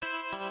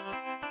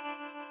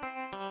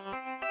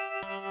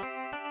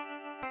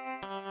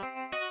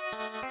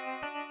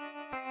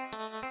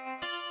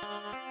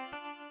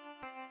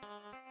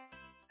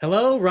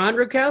Hello, Ron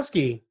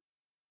Rukowski.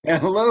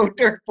 Hello,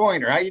 Dirk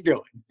Pointer. How you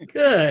doing?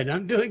 Good.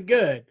 I'm doing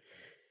good.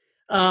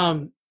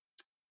 Um,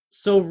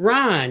 so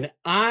Ron,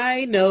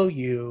 I know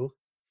you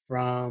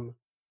from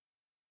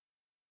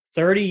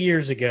 30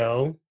 years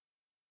ago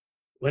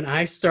when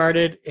I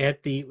started at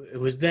it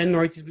was then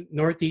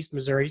Northeast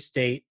Missouri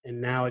State,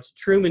 and now it's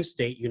Truman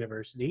State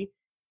University.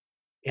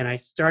 And I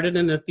started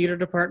in the theater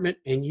department,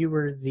 and you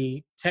were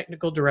the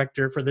technical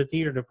director for the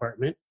theater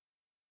department.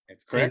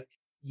 That's And correct.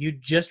 you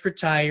just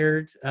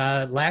retired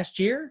last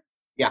year.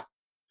 Yeah.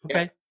 Yep.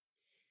 Okay.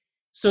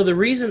 So the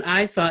reason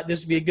I thought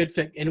this would be a good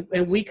fit,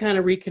 and we kind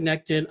of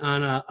reconnected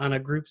on a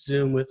group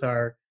Zoom with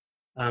our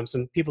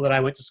some people that I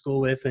went to school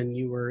with, and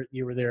you were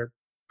their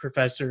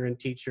professor and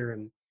teacher.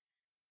 And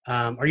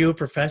are you a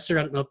professor?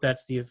 I don't know if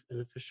that's an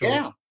official.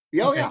 Yeah.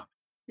 Yeah. Oh, Okay, yeah.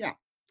 Yeah.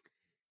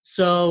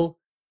 so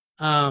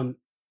um,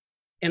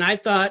 and I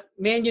thought,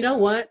 man, you know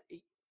what?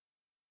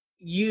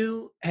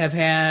 You have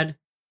had,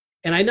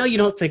 and I know you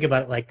don't think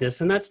about it like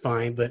this, and that's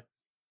fine, but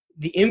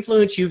the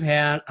influence you've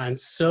had on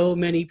so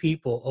many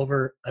people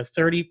over a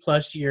 30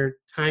 plus year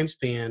time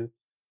span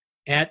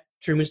at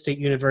Truman State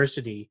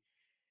University.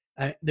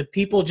 The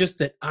people just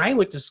that I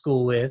went to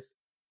school with,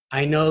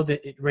 I know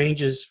that it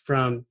ranges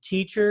from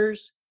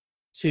teachers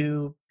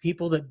to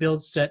people that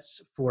build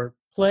sets for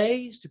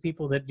plays to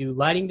people that do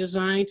lighting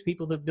design to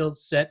people that build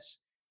sets.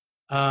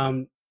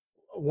 Um,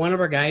 One of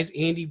our guys,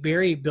 Andy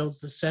Berry, builds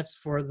the sets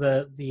for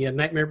the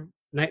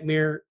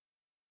Nightmare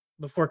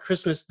Before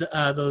Christmas.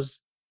 Those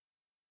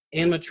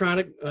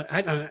animatronic.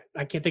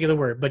 I can't think of the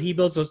word, but he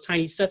builds those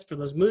tiny sets for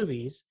those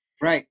movies.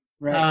 Right.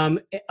 Right. um,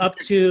 Up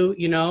to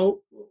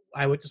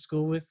I went to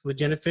school with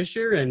Jenna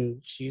Fisher, and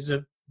she's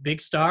a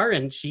big star,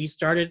 and she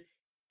started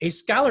a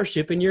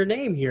scholarship in your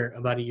name here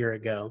about a year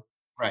ago.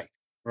 Right.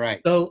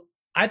 Right. So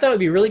I thought it would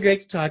be really great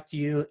to talk to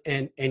you,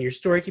 and your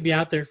story could be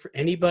out there for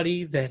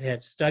anybody that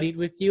had studied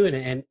with you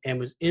and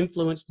was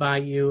influenced by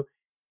you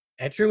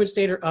at Truman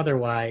State or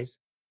otherwise.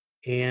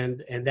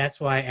 And that's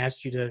why I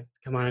asked you to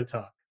come on and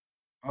talk.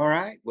 All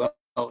right. Well,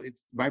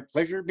 it's my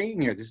pleasure being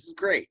here. This is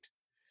great.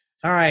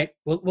 All right.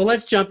 Well,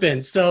 let's jump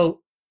in.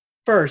 So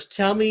first,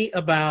 tell me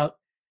about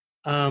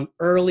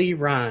early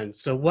Ron.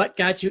 So, what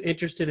got you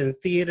interested in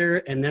theater,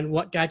 and then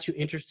what got you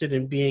interested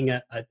in being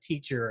a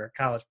teacher or a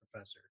college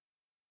professor?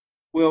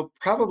 Well,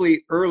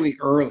 probably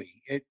early.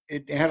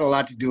 It had a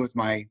lot to do with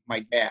my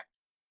dad,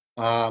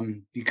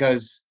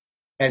 because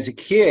as a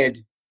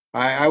kid,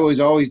 I was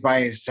always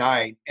by his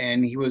side,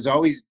 and he was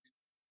always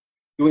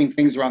doing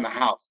things around the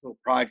house, little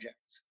projects.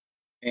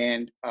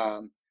 And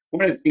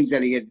one of the things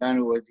that he had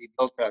done was he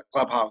built a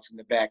clubhouse in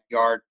the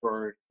backyard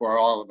for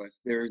all of us.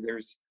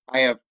 I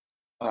have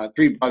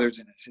three brothers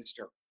and a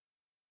sister,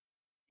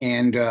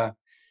 and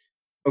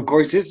of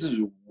course this is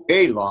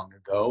way long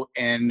ago.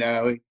 And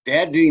Dad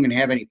didn't even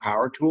have any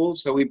power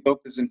tools, so we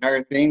built this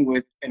entire thing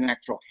with an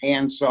actual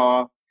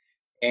handsaw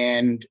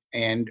and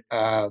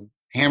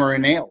hammer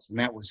and nails, and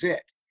that was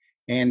it.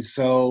 And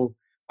so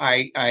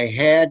I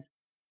had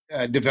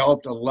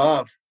developed a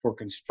love for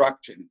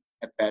construction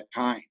at that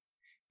time.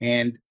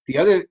 And the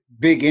other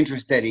big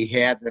interest that he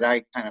had that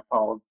I kind of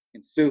followed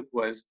in suit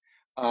was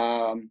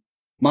um,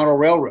 model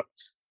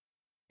railroads.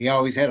 He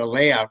always had a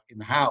layout in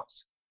the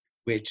house,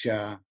 which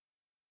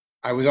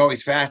I was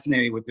always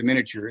fascinated with the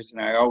miniatures,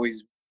 and I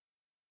always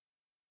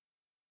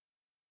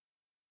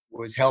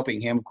was helping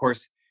him. Of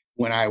course,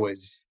 when I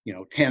was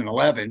 10 and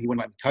 11, he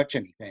wouldn't let me touch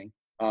anything.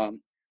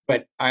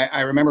 But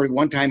I remember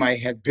one time I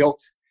had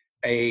built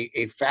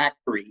a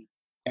factory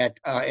and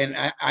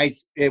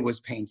it was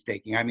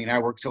painstaking. I mean, I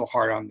worked so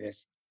hard on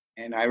this,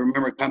 and I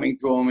remember coming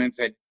to him and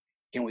said,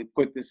 "Can we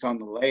put this on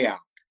the layout?"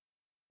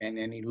 And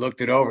then he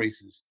looked it over. He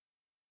says,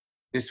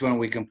 "This one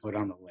we can put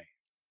on the layout."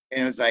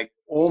 And it was like,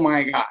 oh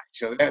my gosh!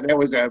 So that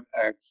was a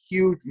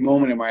huge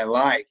moment in my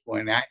life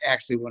when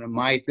actually one of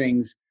my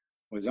things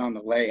was on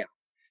the layout.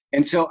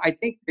 And so I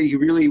think that he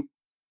really,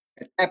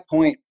 at that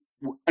point,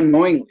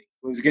 unknowingly,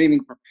 was getting me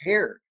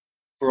prepared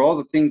for all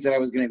the things that I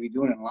was going to be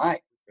doing in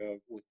life,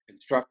 with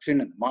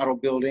construction and the model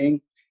building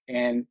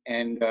and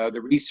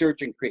the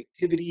research and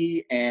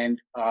creativity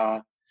and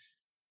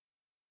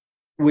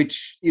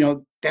which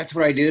that's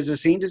what I did as a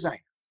scene designer.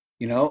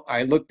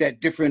 I looked at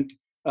different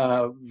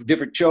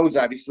shows,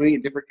 obviously,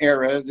 in different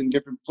eras and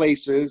different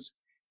places,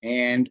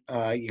 and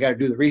you got to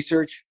do the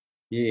research,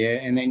 yeah,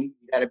 and then you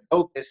got to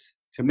build this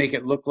to make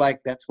it look like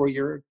that's where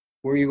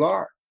you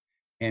are.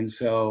 And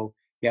so,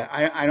 yeah,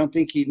 I don't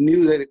think he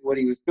knew what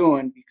he was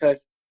doing,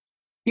 because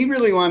he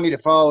really wanted me to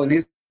follow in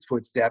his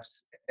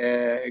footsteps,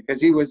 because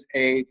he was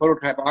a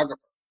phototypographer.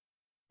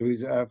 He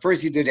was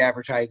first he did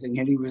advertising,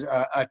 and he was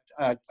a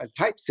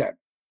typesetter.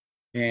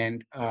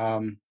 And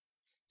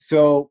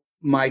so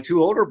my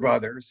two older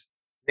brothers,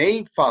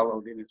 they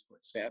followed in his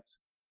footsteps,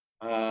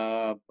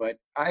 but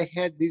I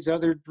had these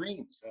other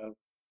dreams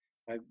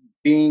of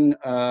being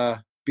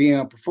being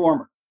a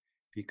performer,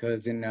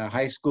 because in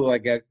high school I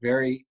got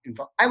very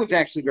involved. I was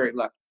actually very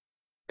lucky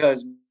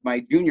because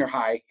my junior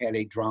high had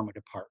a drama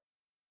department.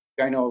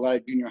 I know a lot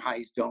of junior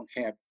highs don't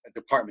have a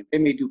department. They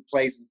may do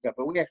plays and stuff,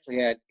 but we actually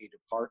had a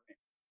department.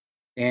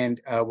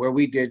 and where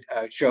we did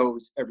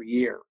shows every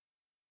year.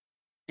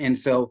 And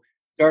so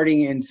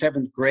starting in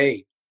seventh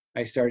grade,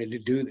 I started to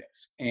do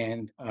this.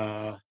 And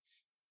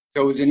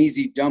so it was an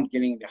easy jump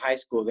getting into high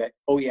school that,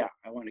 oh yeah,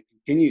 I want to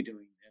continue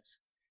doing this.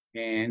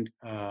 And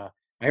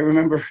I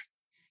remember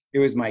it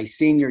was my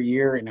senior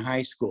year in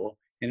high school.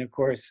 And of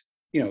course,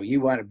 you know,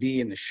 you want to be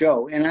in the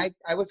show. And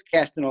I was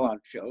cast in a lot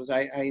of shows.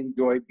 I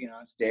enjoyed being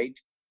on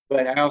stage,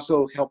 but I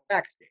also helped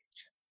backstage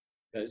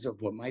because of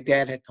what my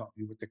dad had taught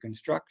me with the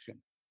construction.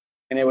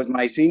 And it was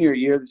my senior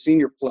year, the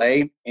senior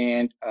play,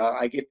 and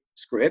I get the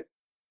script,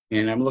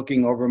 and I'm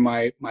looking over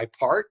my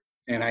part,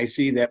 and I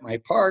see that my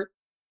part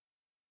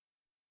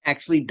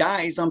actually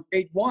dies on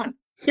page one.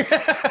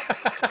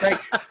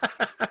 Like,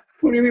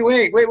 what do you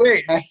mean?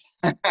 Wait!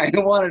 I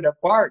wanted a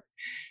part,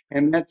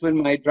 and that's when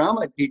my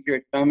drama teacher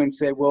had come and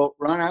said, "Well,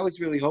 Ron, I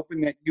was really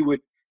hoping that you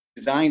would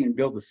design and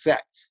build the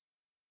sets,"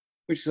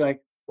 which is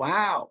like,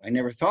 wow, I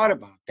never thought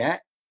about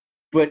that.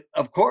 But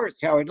of course,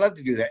 how I'd love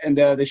to do that. And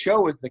the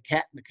show was The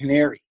Cat and the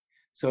Canary.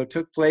 So it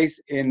took place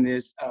in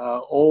this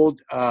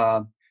old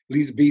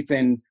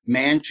Elizabethan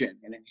mansion,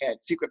 and it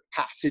had secret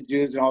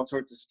passages and all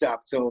sorts of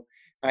stuff. So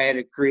I had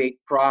to create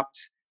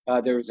props.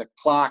 There was a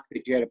clock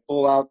that you had to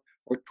pull out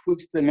or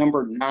twist the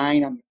number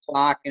 9 on the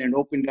clock, and it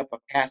opened up a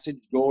passage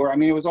door. I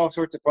mean, it was all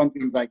sorts of fun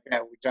things like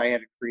that, which I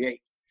had to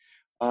create.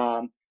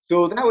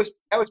 So that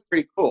was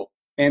pretty cool.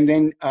 And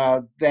then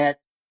that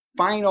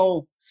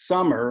final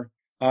summer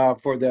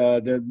for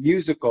the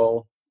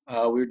musical,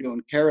 we were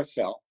doing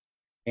Carousel,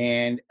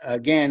 and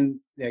again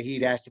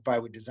he'd asked if I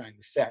would design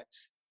the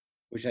sets,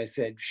 which I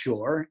said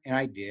sure, and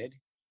I did.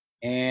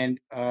 And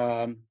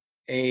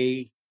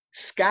a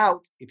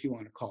scout, if you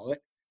want to call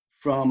it,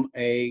 from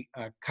a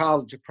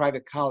college, a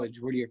private college,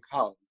 Whittier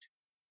College,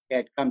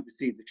 had come to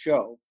see the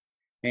show,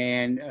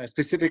 and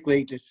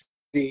specifically to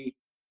see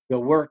the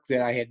work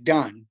that I had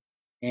done.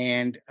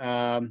 And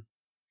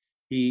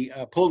he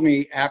pulled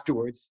me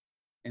afterwards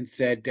and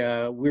said,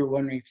 "We were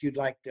wondering if you'd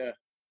like to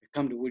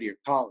come to Whittier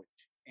College,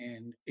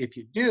 and if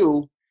you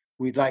do,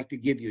 we'd like to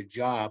give you a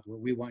job where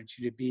we want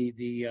you to be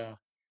the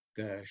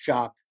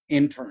shop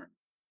intern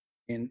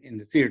in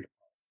the theater."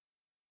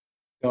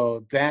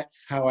 So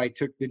that's how I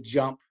took the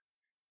jump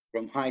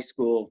from high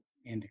school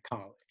into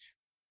college.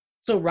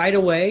 So right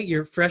away,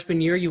 your freshman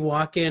year, you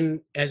walk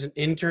in as an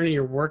intern and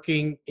you're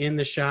working in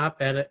the shop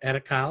at a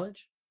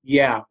college?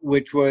 Yeah,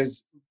 which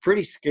was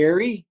pretty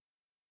scary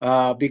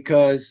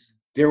because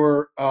there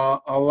were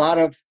a lot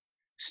of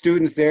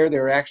students there. They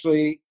were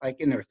actually like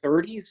in their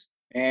 30s,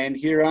 and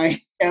here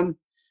I am,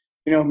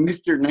 you know,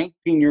 Mr.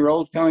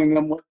 19-year-old telling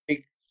them what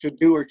they should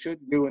do or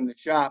shouldn't do in the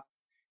shop.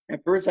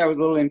 At first, I was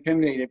a little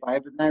intimidated by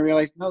it, but then I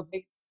realized no,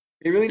 they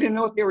really didn't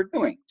know what they were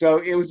doing. So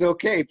it was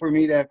okay for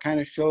me to kind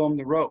of show them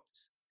the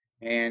ropes.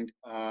 And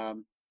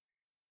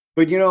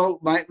but you know,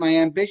 my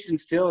ambition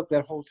still at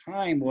that whole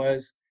time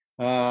was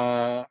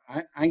I'm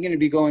going to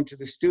be going to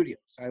the studios.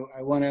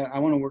 I want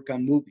to work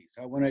on movies.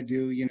 I want to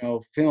do, you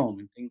know, film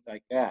and things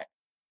like that.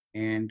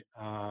 And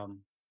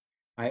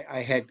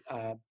I had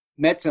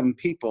met some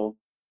people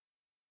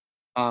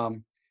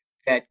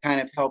that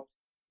kind of helped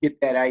get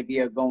that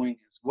idea going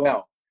as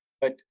well.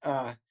 But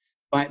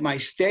my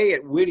stay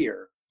at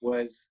Whittier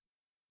was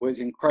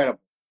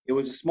incredible. It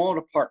was a small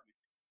department,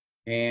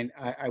 and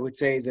I would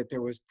say that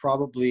there was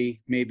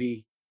probably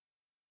maybe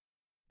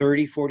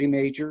 30, 40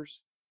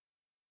 majors.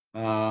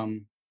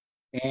 Um,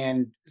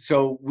 and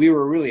so we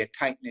were really a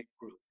tight knit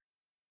group.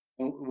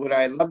 What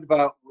I loved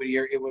about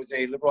Whittier, it was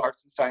a liberal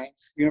arts and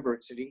science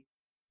university,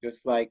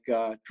 just like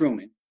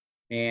Truman.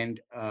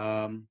 And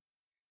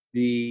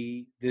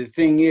the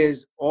thing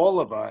is, all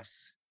of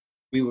us,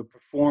 we would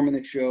perform in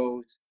the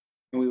shows,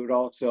 and we would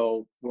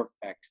also work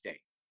backstage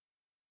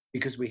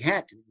because we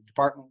had to. The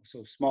department was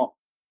so small,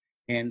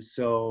 and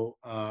so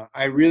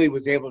I really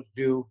was able to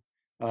do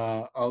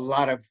a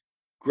lot of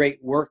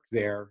great work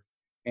there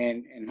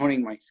and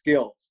honing my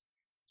skills.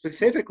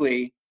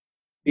 Specifically,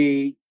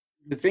 the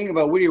thing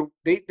about Whittier,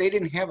 they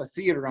didn't have a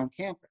theater on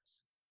campus.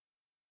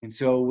 And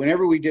so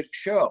whenever we did a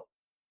show,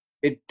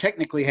 it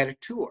technically had a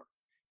tour.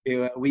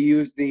 We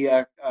used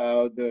the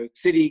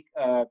city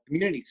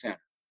community center.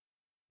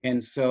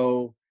 And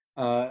so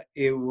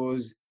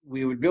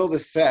we would build a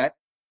set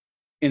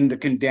in the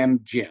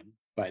condemned gym,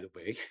 by the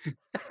way.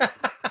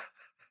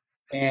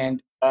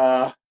 And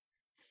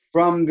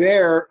from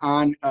there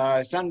on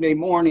Sunday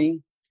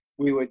morning,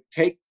 we would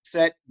take the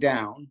set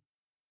down,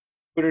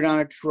 put it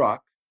on a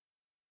truck,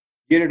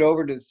 get it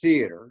over to the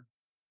theater,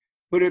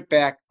 put it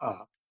back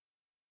up,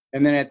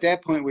 and then at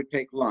that point we'd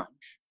take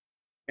lunch,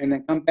 and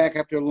then come back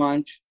after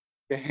lunch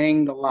to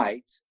hang the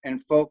lights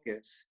and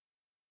focus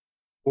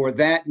for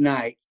that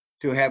night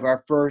to have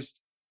our first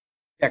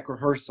tech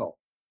rehearsal.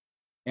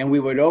 And we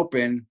would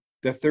open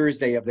the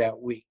Thursday of that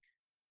week.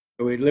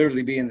 So we'd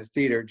literally be in the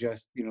theater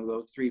just, you know,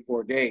 those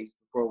 3-4 days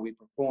before we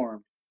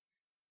performed.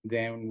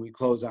 Then we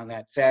close on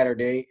that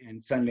Saturday,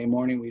 and Sunday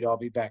morning we'd all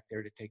be back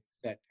there to take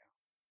the set down.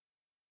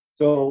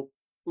 So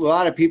a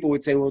lot of people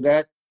would say, well,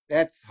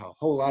 that's a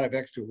whole lot of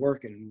extra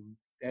work, and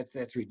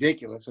that's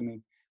ridiculous. I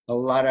mean, a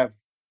lot of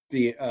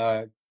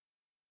the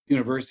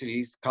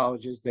universities,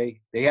 colleges, they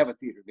have a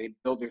theater. They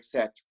build their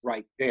sets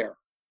right there.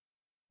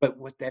 But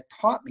what that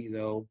taught me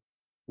though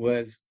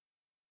was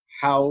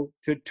how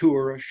to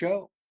tour a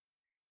show.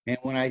 And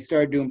when I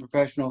started doing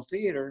professional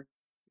theater,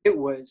 it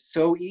was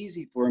so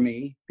easy for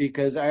me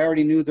because I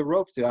already knew the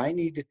ropes. That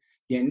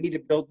you need to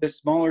build this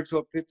smaller so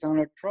it fits on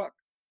a truck.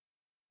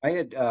 I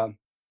had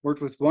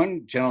worked with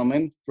one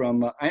gentleman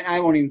from, I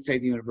won't even say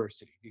the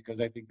university because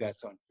I think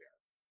that's unfair.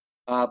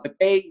 But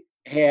they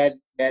had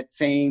that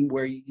same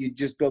where you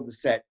just build the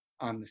set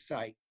on the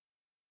site.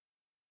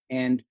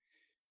 And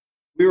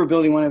we were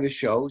building one of his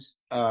shows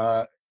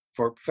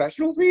for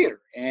professional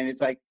theater. And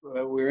it's like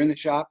we were in the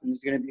shop and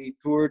it's going to be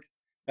toured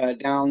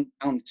down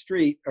the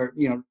street or,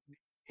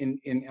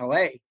 in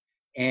LA.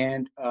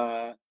 And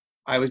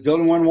I was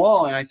building one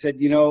wall and I said,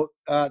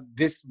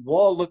 this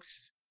wall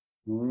looks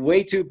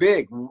way too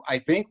big. I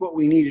think what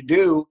we need to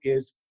do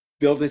is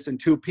build this in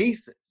two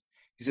pieces.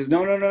 He says,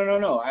 no, no, no, no,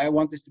 no. I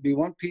want this to be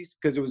one piece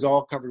because it was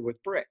all covered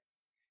with brick.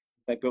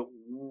 It's like, but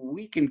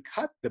we can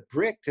cut the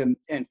brick and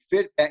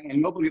fit back and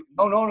nobody,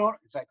 no, no, no.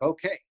 It's like,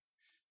 okay.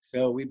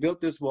 So we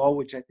built this wall,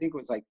 which I think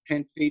was like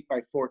 10 feet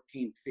by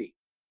 14 feet.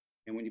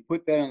 And when you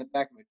put that on the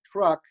back of a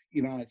truck,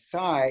 on its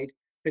side,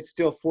 it's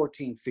still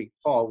 14 feet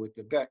tall with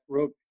the back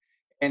road.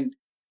 And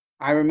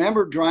I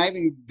remember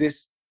driving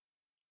this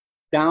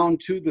down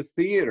to the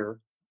theater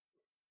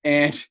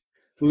and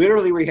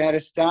literally we had to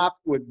stop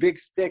with big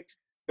sticks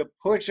to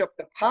push up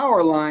the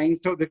power line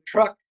so the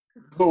truck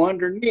could go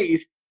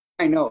underneath.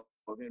 I know.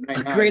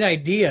 A great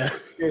idea.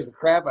 Scares the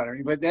crap out of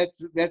me, but that's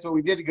what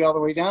we did to get all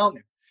the way down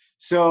there.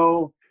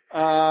 So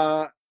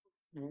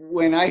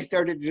when I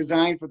started to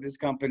design for this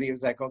company, it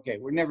was like, okay,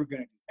 we're never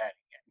going to do that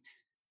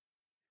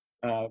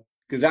again.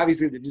 Because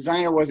obviously the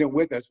designer wasn't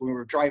with us when we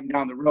were driving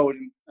down the road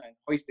and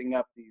hoisting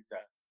up the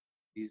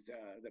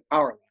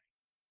power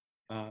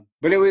lines.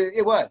 But it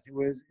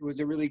was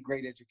a really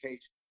great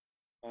education.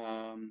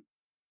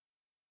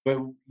 But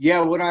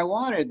yeah, what I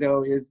wanted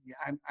though is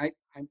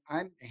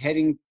I'm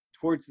heading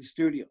towards the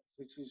studios.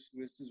 This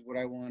is what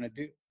I want to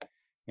do.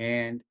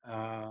 And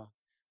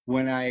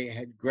when I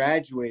had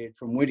graduated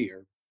from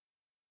Whittier,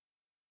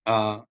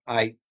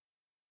 I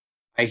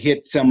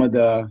hit some of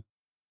the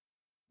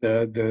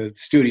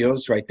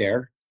studios right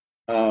there,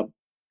 but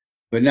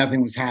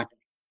nothing was happening.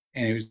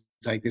 And it was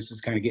like this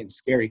was kind of getting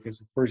scary because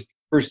the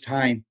first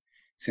time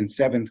since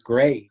 7th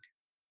grade,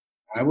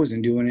 I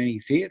wasn't doing any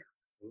theater.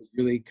 It was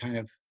really kind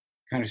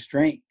of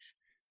strange.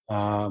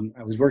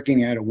 I was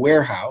working at a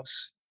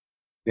warehouse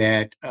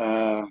that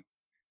I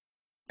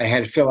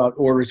had to fill out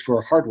orders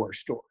for hardware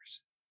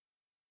stores.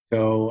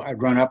 So I'd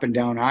run up and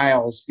down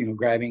aisles,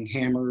 grabbing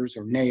hammers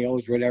or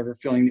nails, whatever,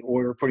 filling the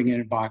order, putting it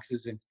in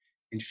boxes and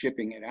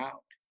shipping it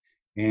out.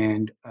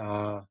 And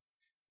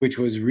which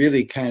was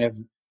really kind of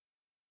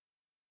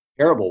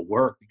terrible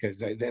work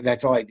because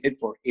that's all I did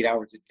for 8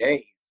 hours a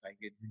day. Like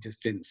it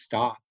just didn't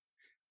stop.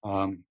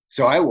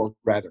 So I worked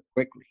rather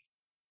quickly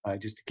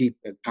just to keep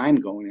the time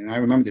going. And I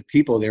remember the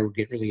people there would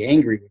get really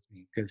angry with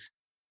me because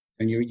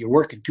and you're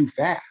working too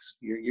fast.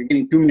 You're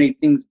getting too many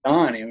things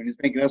done and it's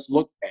making us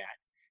look bad.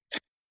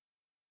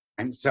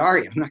 I'm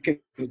sorry, I'm not going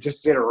to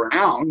just sit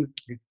around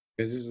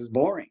because this is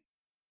boring.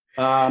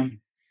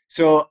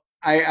 So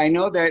I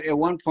know that at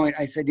one point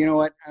I said, you know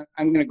what,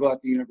 I'm going to go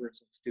out to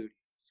Universal Studios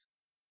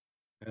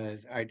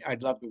because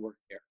I'd love to work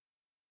there.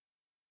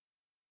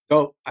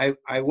 So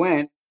I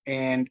went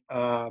and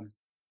I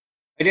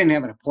didn't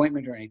have an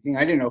appointment or anything.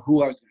 I didn't know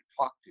who I was going to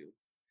talk to.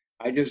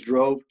 I just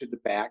drove to the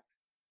back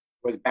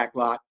where the back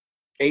lot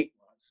gate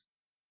was.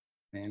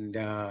 And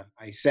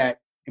I sat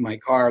in my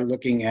car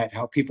looking at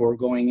how people were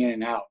going in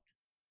and out.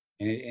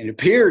 And it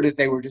appeared that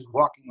they were just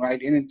walking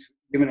right in and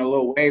giving a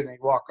little wave and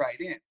they'd walk right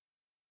in.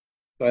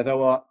 So I thought,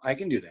 well, I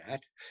can do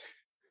that.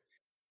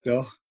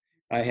 So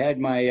I had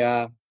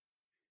my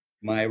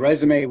my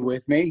resume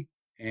with me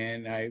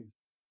and I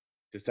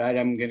decided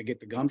I'm going to get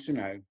the gumption.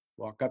 I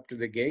walk up to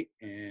the gate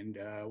and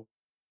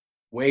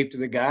waved to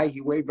the guy.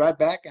 He waved right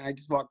back and I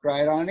just walked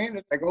right on in.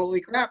 It's like,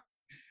 holy crap,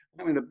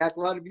 I'm in the back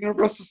lot of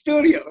Universal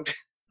Studios,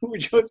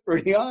 which was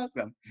pretty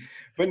awesome.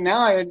 But now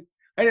I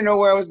didn't know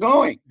where I was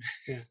going.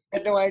 Yeah. I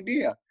had no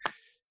idea.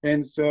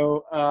 And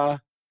so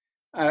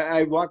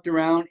I walked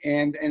around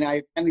and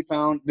I finally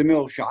found the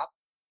mill shop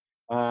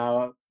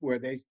where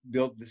they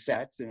build the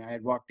sets. And I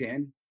had walked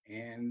in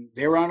and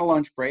they were on a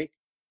lunch break.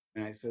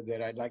 And I said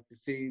that I'd like to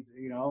see,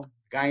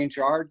 guy in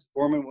charge,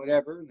 foreman,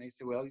 whatever. And they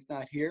said, well, he's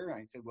not here. And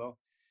I said, well,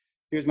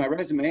 here's my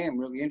resume. I'm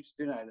really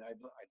interested. I'd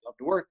love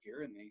to work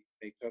here. And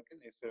they took it.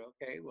 They said,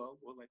 okay, well,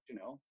 we'll let you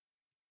know.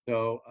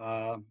 So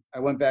I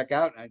went back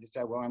out and I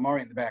decided, well, I'm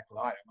already in the back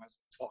lot. I might as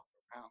well walk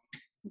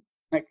around.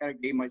 I kind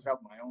of gave myself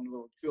my own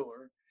little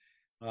tour.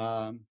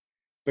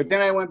 But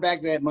then I went back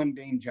to that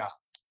mundane job.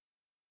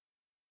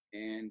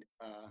 And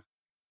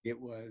it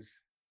was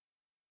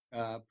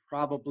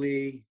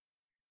probably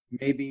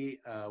maybe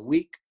a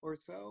week or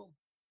so.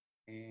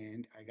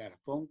 And I got a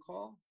phone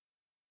call.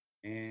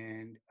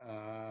 And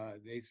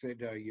they said,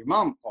 your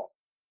mom called.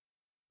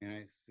 And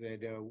I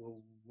said,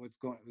 well, what's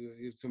going,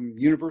 some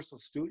Universal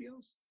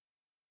Studios?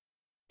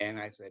 And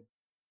I said,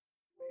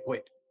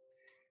 quit.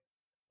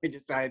 I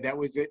decided that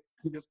was it.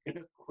 I'm just going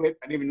to quit.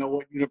 I didn't even know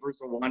what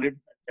Universal wanted.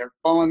 But they're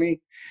calling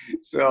me.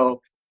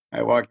 So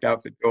I walked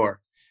out the door.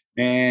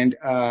 And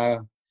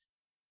when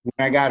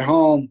I got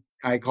home,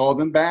 I called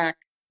them back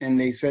and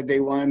they said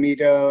they wanted me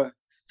to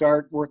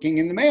start working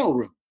in the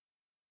mailroom.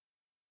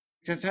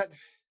 I thought,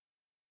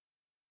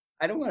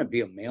 I don't want to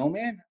be a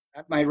mailman.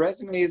 My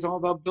resume is all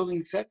about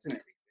building sets and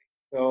everything.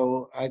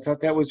 So I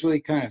thought that was really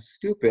kind of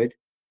stupid.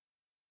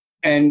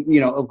 And,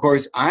 of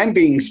course, I'm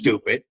being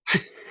stupid.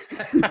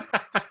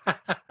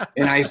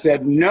 And I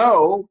said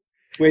no,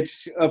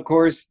 which, of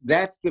course,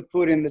 that's the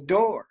foot in the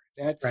door.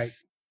 That's Right.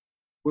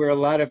 where a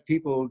lot of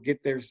people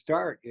get their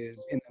start,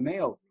 is in the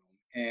mailroom.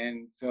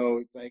 And so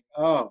it's like,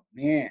 oh,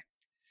 man,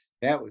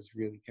 that was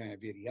really kind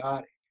of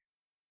idiotic.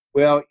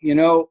 Well,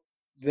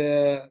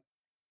 the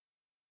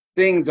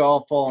things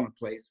all fall into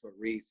place for a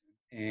reason.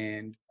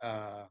 And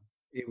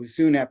it was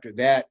soon after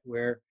that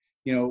where,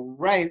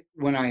 right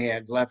when I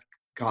had left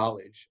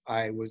college,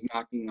 I was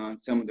knocking on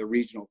some of the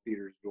regional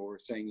theaters'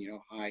 doors saying,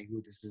 hi,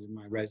 who this is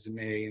my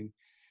resume.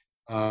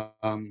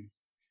 And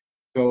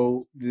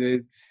so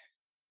the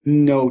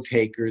no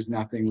takers,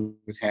 nothing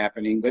was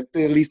happening, but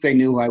at least they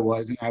knew who I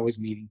was and I was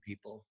meeting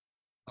people.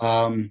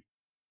 Um,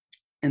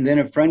 and then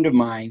a friend of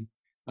mine,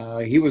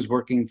 he was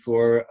working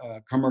for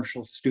a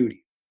commercial studio,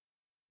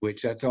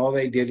 which that's all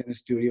they did in the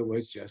studio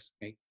was just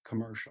make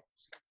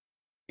commercials.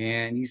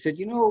 And he said,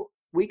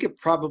 we could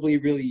probably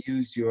really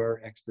use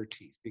your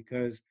expertise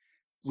because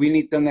we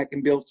need someone that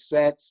can build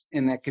sets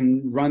and that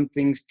can run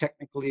things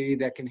technically,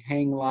 that can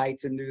hang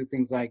lights and do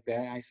things like that.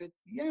 And I said,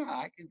 yeah,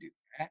 I can do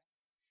that.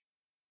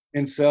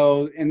 And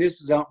so, and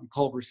this was out in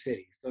Culver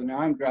City. So now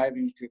I'm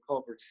driving to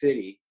Culver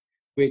City,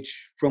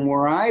 which from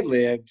where I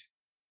lived,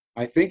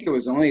 I think it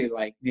was only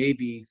like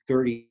maybe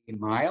 30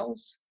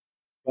 miles.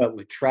 But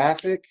with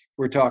traffic,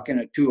 we're talking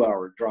a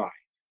 2-hour drive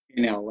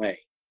in LA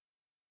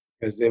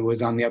because it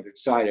was on the other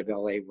side of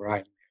LA where I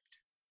lived.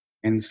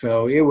 And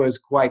so it was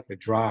quite the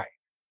drive.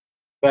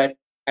 But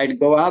I'd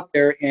go out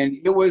there and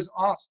it was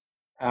awesome.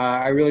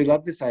 I really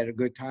loved this. I had a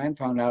good time,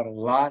 found out a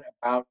lot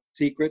about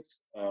secrets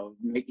of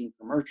making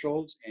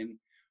commercials and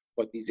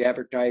what these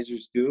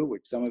advertisers do,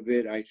 which some of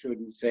it I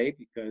shouldn't say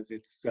because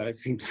it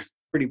seems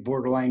pretty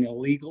borderline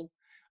illegal.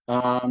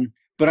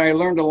 But I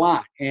learned a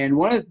lot. And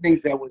one of the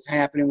things that was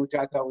happening, which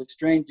I thought was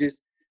strange, is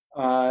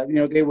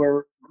they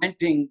were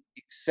renting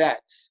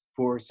sets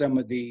for some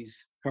of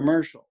these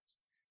commercials.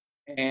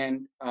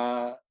 And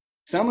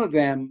some of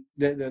them,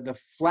 the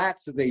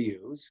flats that they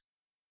use,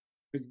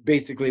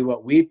 basically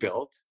what we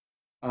built,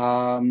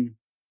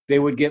 they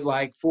would get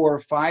like 4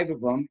 or 5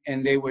 of them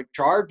and they would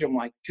charge them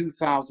like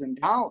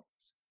 $2,000.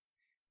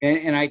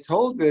 And I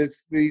told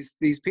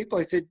these people,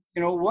 I said,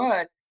 you know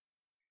what?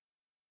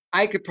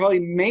 I could probably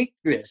make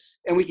this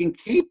and we can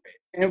keep it.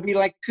 And it'll be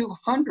like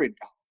 $200.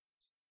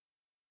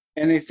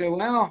 And they said,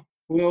 well,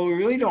 we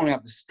really don't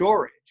have the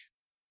storage.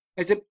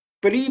 I said,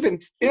 but even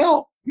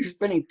still, you're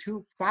spending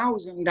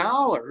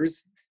 $2,000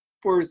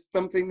 for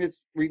something that's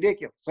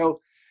ridiculous.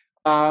 So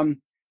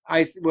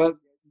I said, well,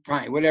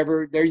 fine,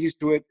 whatever. They're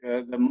used to it.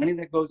 The money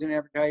that goes in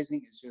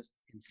advertising is just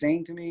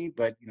insane to me,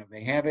 but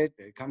they have it.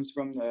 It comes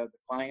from the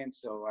client,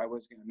 so I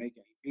wasn't going to make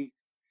any beat.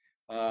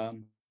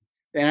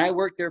 And I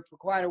worked there for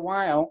quite a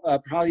while,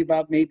 probably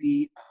about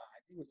maybe, I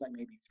think it was like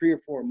maybe 3 or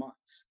 4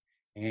 months,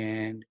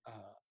 and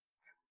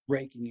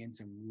raking in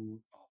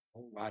a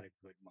whole lot of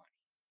good money.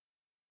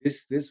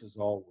 This was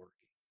all working.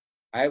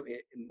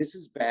 And this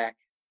is back,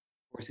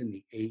 of course, in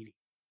the 80s,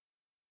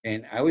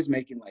 and I was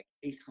making like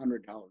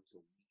 $800 a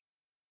week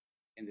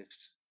in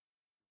this,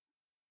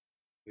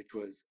 which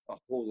was a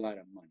whole lot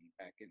of money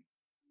back in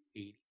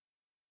the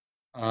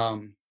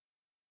 80s.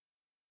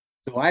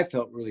 So I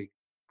felt really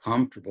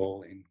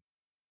comfortable in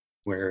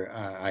where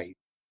I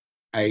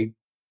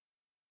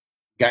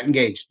got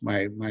engaged.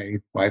 My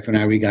wife and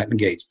I, we got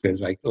engaged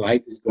because like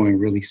life is going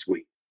really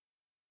sweet.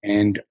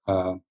 And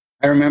I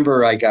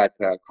remember I got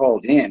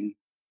called in,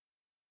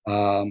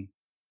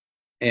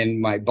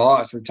 and my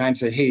boss at the time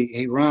said,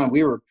 "Hey, Ron,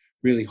 we were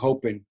really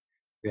hoping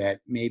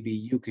that maybe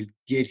you could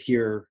get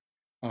here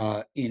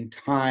in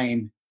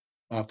time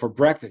for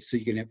breakfast, so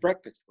you can have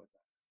breakfast with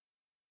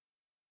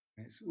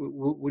us." I said,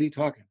 what are you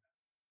talking about?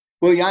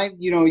 Well, yeah,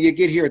 you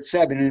get here at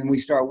 7 and we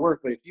start work,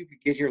 but if you could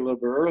get here a little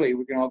bit early,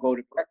 we can all go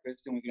to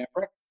breakfast and we can have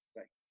breakfast. It's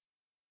like,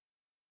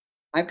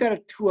 I've got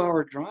a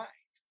 2-hour drive.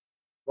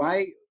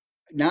 Why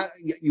not?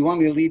 You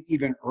want me to leave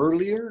even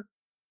earlier?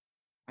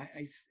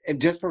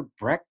 Just for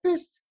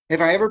breakfast?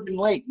 Have I ever been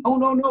late?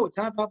 No. It's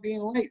not about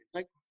being late. It's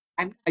like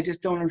I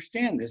just don't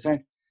understand this.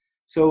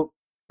 So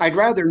I'd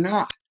rather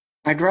not.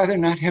 I'd rather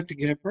not have to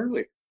get up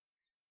earlier.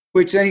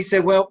 Which then he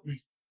said, well,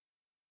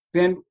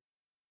 then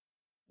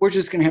we're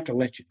just going to have to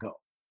let you go.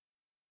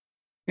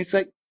 It's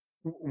like,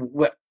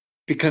 what?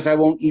 Because I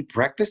won't eat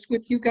breakfast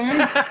with you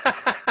guys?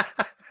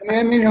 I mean,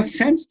 it made no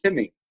sense to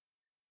me.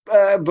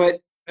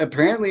 But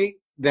apparently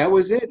that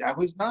was it. I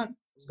was done.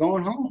 I was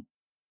going home.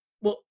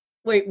 Well,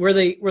 Wait, were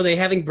they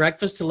having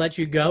breakfast to let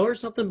you go or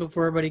something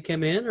before everybody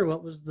came in, or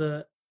what was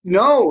the?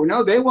 No,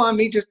 no, they want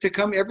me just to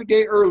come every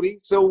day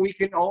early so we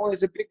can all,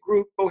 as a big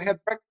group, go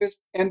have breakfast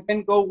and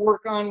then go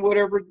work on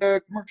whatever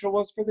the commercial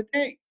was for the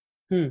day.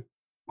 Hmm.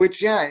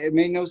 Which, yeah, it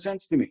made no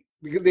sense to me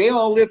because they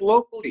all live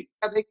locally.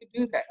 Yeah, they could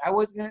do that. I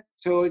wasn't gonna,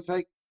 so it's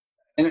like,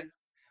 and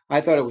I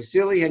thought it was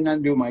silly, had nothing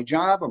to do with my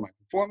job or my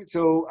performance.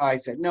 So I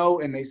said no,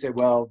 and they said,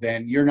 well,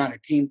 then you're not a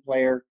team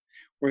player.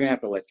 We're gonna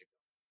have to let you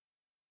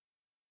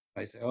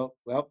go. I said, oh,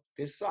 well,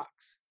 this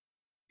sucks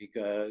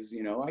because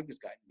I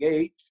just got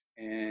engaged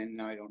and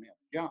now I don't have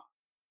a job.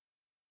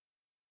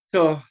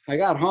 So I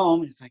got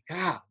home. It's like,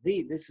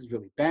 golly, this is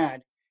really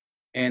bad.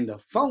 And the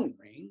phone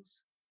rings,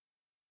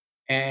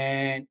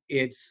 and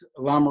it's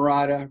La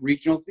Mirada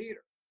Regional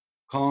Theater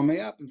calling me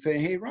up and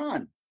saying, "Hey,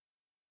 Ron,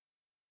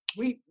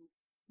 we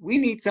we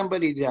need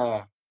somebody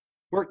to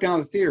work down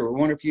the theater. We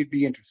wonder if you'd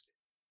be interested."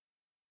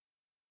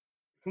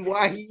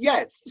 Why,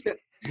 yes.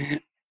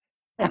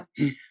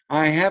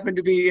 I happen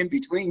to be in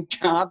between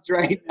jobs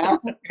right now,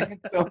 and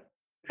so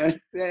I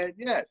said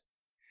yes.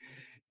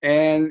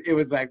 And it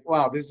was like,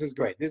 wow, this is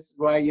great. This is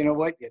why, you know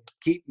what, you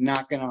keep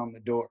knocking on the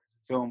door.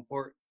 It's so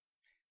important.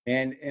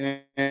 And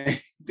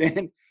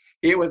then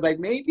it was like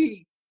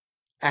maybe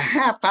a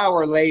half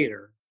hour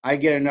later, I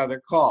get another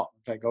call.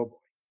 It's like, oh boy.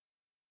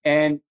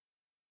 And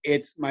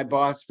it's my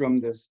boss from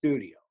the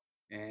studio.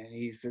 And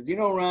he says,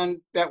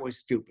 Ron, that was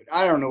stupid.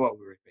 I don't know what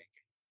we were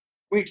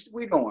thinking.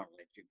 We don't want to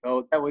let you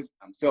go. That was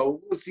so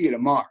we'll see you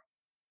tomorrow.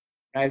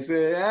 I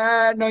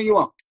said, no, you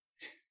won't.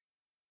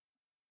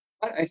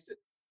 I said,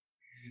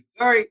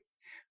 sorry,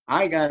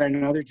 I got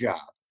another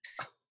job.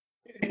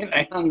 And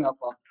I hung up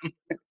on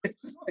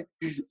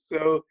him.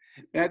 So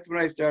that's when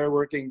I started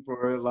working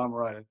for La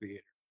Mirada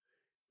Theater,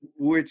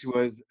 which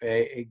was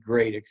a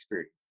great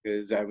experience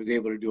because I was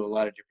able to do a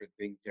lot of different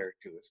things there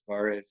too, as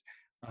far as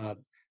uh,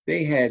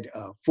 they had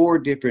four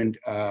different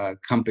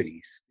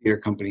companies, theater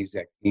companies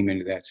that came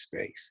into that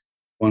space.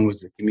 One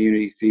was the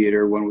community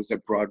theater, one was a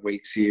Broadway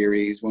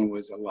series, one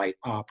was a light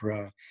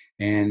opera,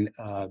 and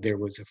there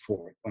was a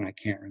fourth one I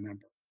can't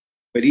remember.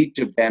 But each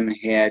of them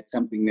had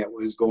something that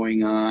was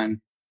going on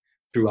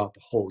throughout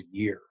the whole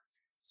year.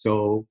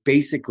 So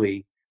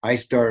basically, I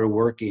started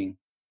working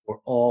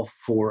for all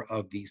four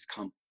of these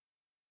companies.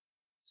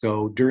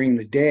 So during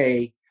the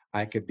day,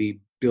 I could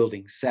be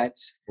building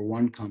sets for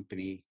one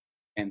company,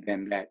 and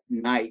then that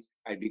night,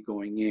 I'd be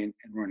going in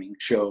and running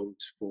shows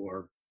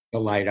for the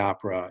light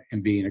opera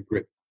and being a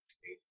grip.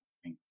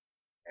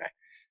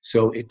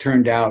 So it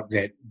turned out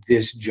that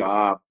this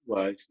job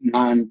was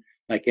non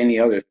like any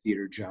other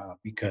theater job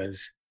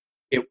because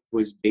it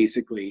was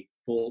basically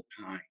full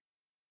time.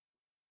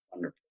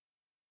 Wonderful.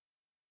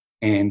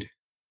 And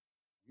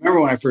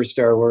remember when I first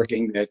started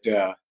working that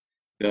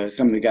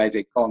some of the guys,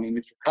 they call me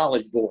Mr.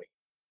 College Boy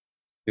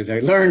because I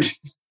learned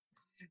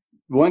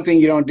one thing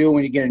you don't do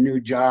when you get a new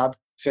job,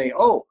 say,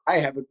 oh, I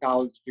have a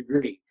college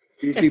degree.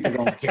 These people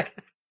don't care.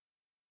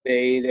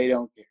 They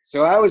don't care.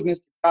 So I was Mr.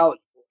 College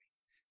Boy.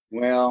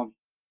 Well,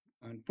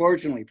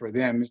 unfortunately for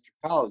them, Mr.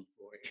 College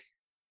Boy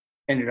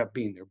ended up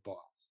being their boss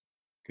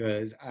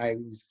because I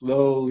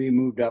slowly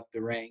moved up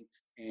the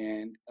ranks.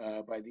 And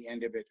by the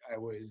end of it, I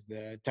was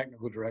the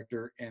technical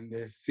director and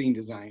the scene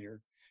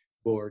designer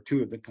for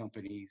two of the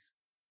companies.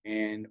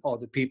 And all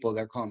the people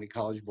that call me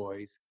college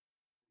boys,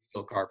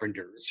 still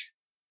carpenters.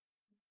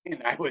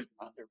 And I was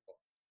not their boss,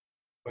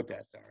 but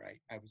that's all right.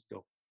 I was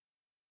still.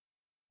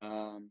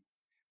 Um,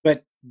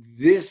 but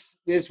this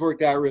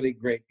worked out really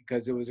great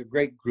because it was a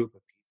great group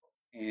of people,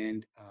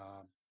 and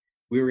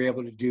we were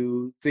able to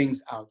do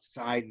things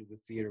outside of the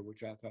theater,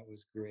 which I thought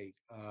was great.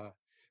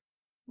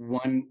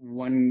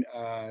 One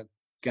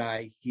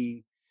guy,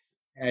 he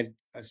had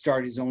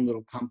started his own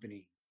little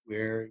company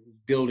where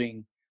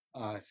building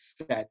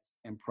sets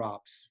and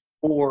props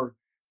for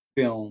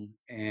film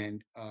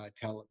and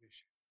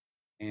television,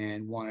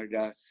 and wanted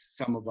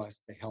some of us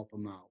to help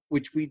him out,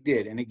 which we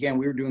did. And again,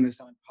 we were doing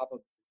this on top of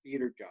the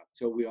theater job,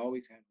 so we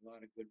always had a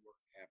lot of good work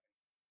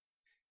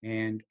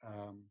happening. And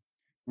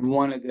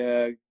one of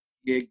the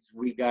gigs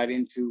we got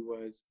into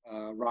was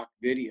rock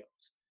videos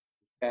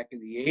back in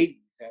the 80s.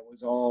 That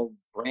was all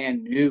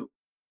brand new.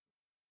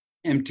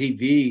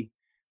 MTV,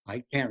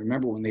 I can't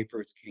remember when they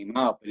first came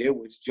out, but it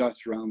was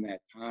just around that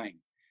time.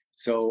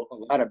 So a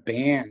lot of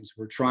bands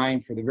were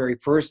trying for the very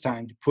first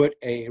time to put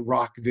a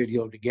rock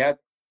video together.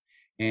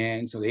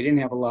 And so they didn't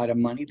have a lot of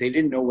money. They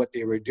didn't know what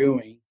they were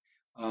doing.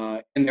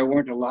 And there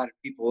weren't a lot of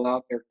people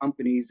out there,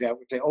 companies that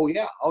would say, oh,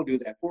 yeah, I'll do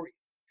that for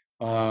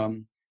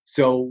you.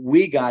 So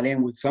we got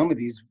in with some of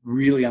these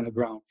really on the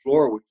ground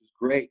floor, which was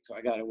great. So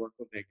I got to work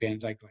with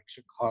bands like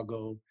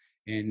Chicago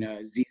and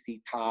ZZ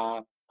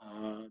Top,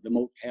 the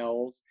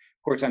Motels.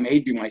 Of course, I'm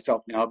aging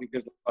myself now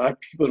because a lot of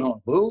people don't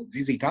know who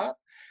ZZ Top.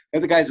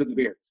 They're the guys with the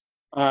beards.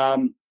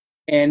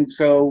 And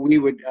so we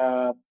would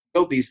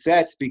build these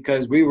sets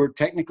because we were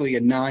technically a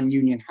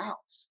non-union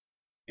house.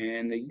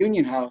 And the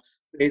union house,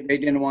 they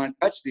didn't want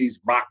to touch these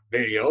rock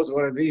videos.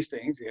 What are these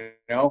things,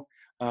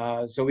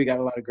 So we got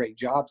a lot of great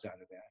jobs out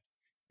of that.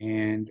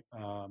 And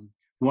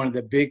one of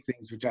the big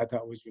things, which I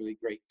thought was really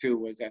great too,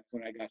 was that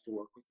when I got to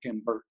work with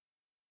Tim Burton,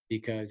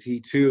 because he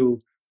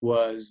too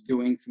was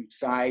doing some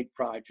side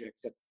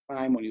projects at the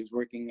time when he was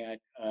working at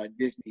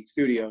Disney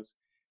Studios.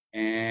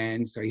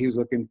 And so he was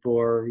looking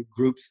for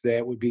groups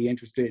that would be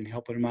interested in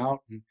helping him out.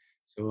 And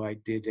so I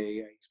did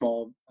a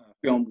small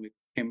film with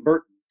Tim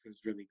Burton. It was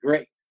really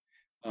great.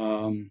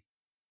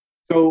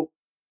 So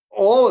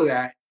all of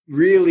that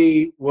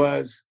really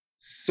was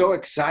so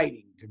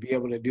exciting to be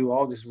able to do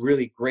all this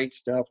really great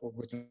stuff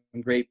with some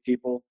great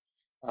people.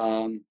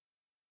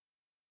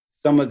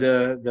 Some of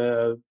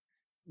the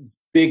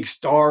big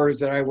stars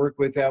that I worked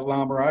with at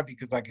La Mirage,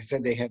 because like I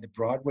said, they had the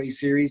Broadway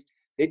series.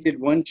 They did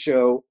one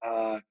show,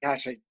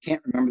 gosh, I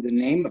can't remember the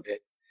name of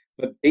it,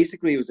 but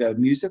basically it was a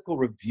musical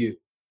review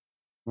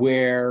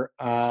where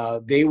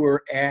they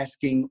were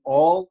asking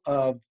all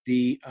of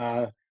the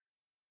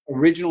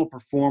original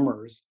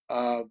performers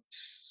of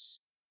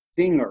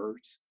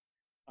singers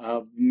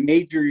of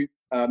major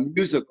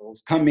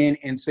musicals come in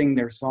and sing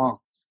their songs.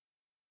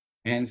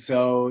 And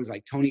so it was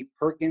like Tony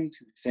Perkins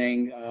who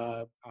sang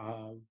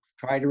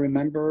Try to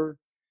Remember.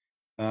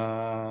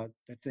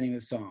 That's the name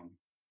of the song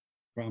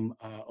from,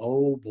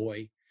 oh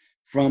boy,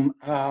 from,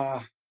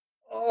 oh,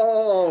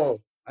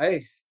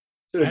 I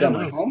should I have don't done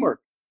my know. homework.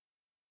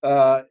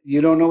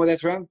 You don't know where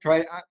that's from?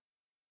 Try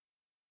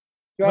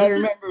What to is it?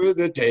 remember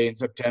the day in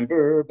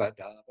September.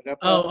 Ba-da-ba-da-ba.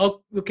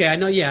 Oh, okay. I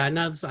know. Yeah, I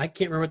know. I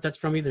can't remember what that's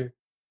from either.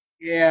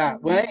 Yeah.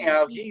 Well,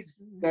 anyhow, he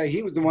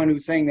was the one who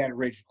sang that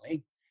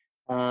originally.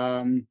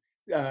 Um,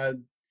 uh,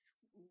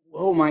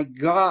 oh my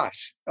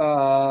gosh.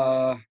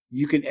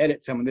 You can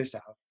edit some of this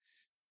out.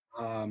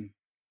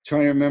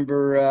 Trying to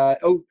remember.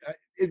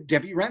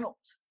 Debbie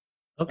Reynolds.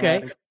 Uh,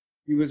 Okay.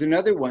 he was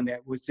another one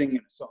that was singing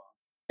a song,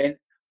 and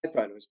I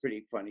thought it was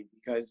pretty funny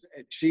because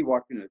she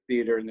walked into the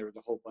theater and there was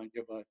a whole bunch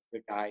of us,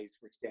 the guys,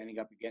 were standing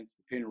up against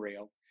the pin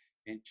rail,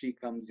 and she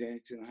comes in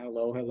and says,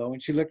 "Hello, hello,"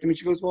 and she looked at me.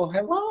 She goes, "Well,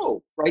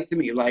 hello," right to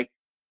me, like,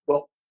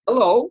 "Well,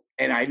 hello,"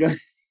 and I know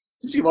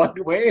she walked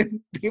away, and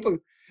people,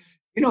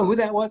 you know who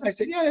that was? I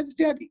said, "Yeah, that's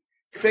Debbie."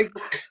 It's like,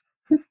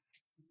 And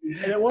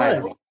it I,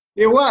 was.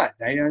 it was.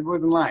 I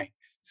wasn't lying.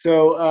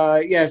 So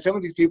yeah, some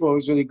of these people it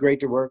was really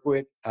great to work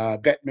with.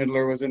 Bette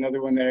Midler was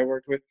another one that I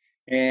worked with,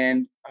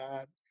 and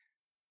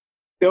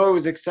though it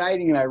was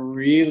exciting, and I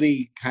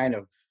really kind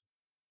of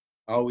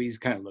always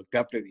kind of looked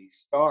up to these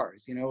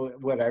stars. You know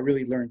what I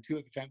really learned too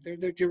at the time?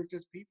 They're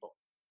just people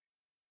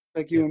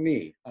like Yeah. you and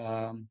me,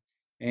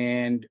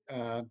 and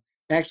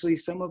actually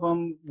some of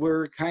them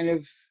were kind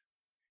of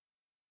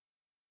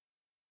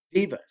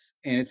divas,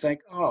 and it's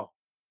like, oh,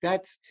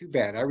 that's too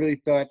bad. I really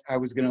thought I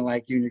was going to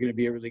like you, and you're going to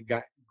be a really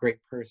great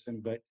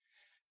person, but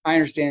I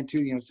understand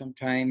too, you know,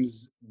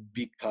 sometimes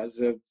because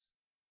of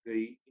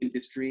the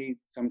industry,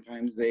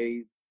 sometimes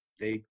they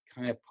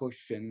kind of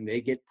push and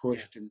they get Yeah.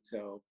 pushed, and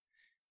so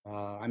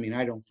I mean,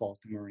 I don't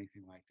fault them or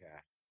anything like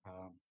that.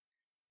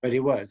 But it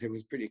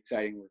was pretty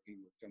exciting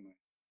working with someone.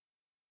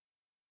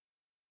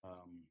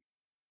 Um,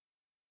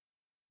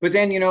 but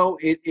then, you know,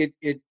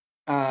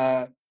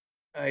 uh,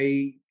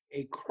 a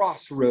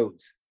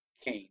crossroads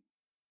came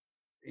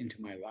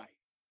into my life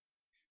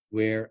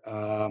where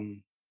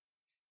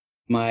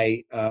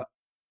my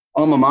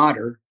alma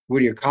mater,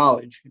 Whittier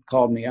College,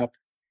 called me up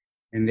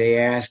and they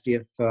asked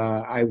if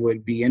I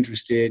would be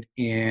interested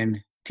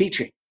in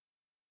teaching,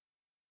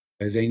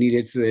 because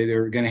they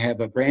were going to have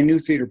a brand new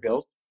theater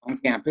built on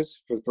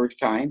campus for the first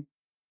time,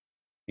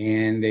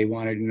 and they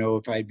wanted to know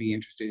if I'd be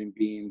interested in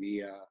being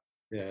the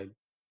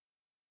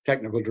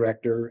technical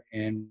director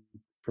and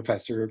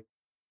professor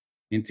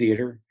in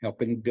theater,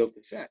 helping build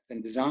the set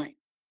and design.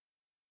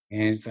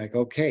 And it's like,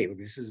 okay, well,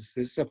 this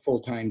is a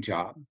full-time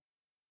job.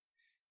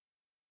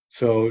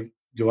 So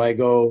do I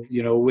go,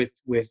 you know, with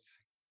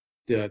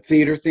the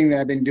theater thing that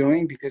I've been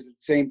doing? Because at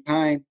the same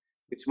time,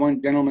 it's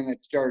one gentleman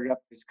that started up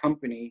this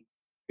company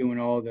doing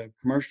all the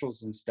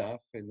commercials and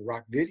stuff and the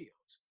rock videos.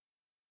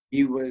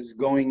 He was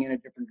going in a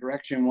different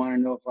direction, wanted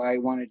to know if I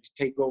wanted to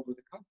take over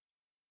the company,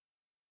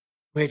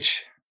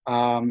 which,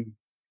 um,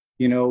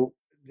 you know,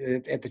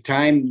 at the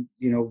time,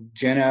 you know,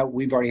 Jenna,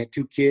 we've already had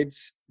two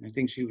kids. I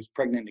think she was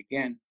pregnant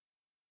again.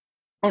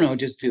 Oh no,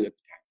 just two at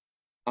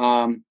the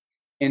time.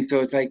 And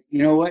so it's like,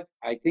 you know what?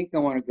 I think I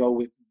want to go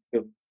with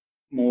the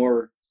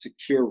more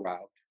secure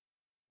route,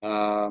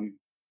 um,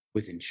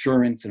 with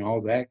insurance and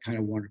all that kind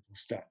of wonderful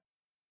stuff.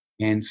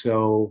 And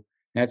so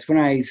that's when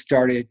I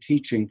started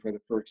teaching for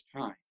the first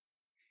time.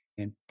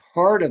 And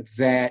part of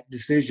that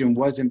decision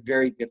wasn't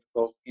very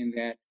difficult in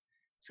that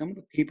some of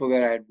the people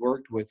that I had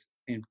worked with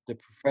in the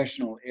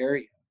professional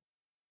area,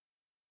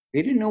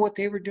 they didn't know what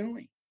they were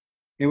doing.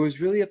 It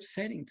was really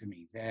upsetting to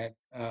me that,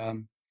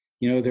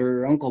 you know,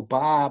 their Uncle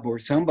Bob or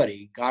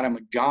somebody got them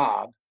a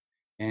job,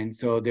 and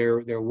so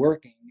they're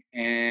working.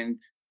 And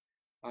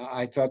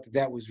I thought that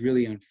that was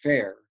really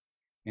unfair.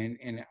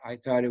 And I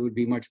thought it would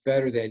be much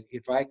better that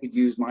if I could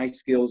use my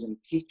skills in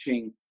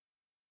teaching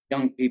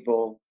young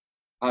people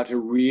how to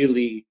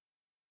really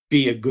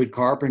be a good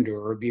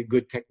carpenter or be a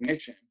good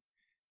technician.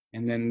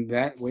 And then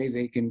that way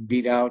they can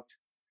beat out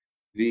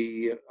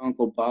the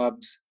Uncle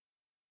Bob's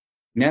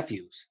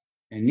nephews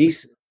and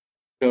nieces.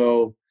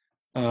 So,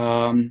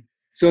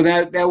 so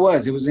that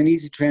was an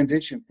easy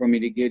transition for me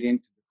to get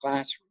into the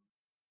classroom,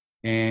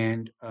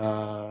 and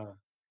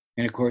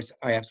of course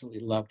I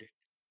absolutely loved it.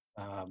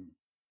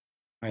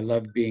 I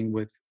loved being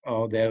with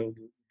all the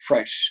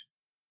fresh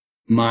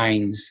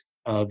minds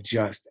of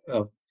just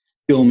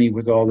fill me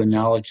with all the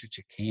knowledge that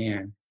you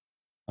can.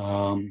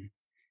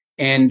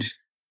 And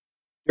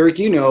Eric,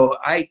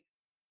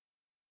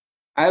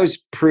 I was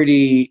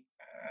pretty.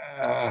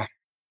 Uh,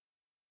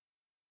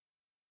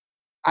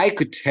 I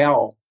could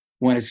tell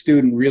when a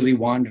student really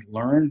wanted to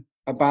learn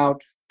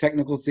about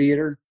technical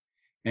theater,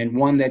 and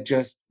one that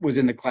just was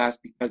in the class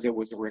because it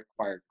was a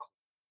required course.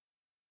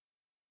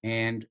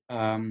 And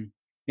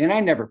I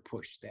never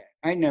pushed that.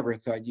 I never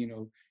thought,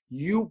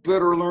 you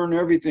better learn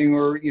everything,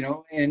 or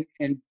and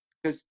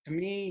because to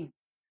me,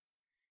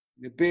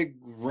 the big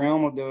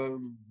realm of the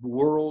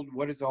world,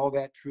 what does all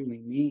that truly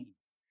mean?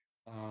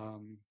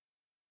 Um,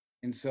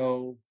 and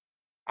so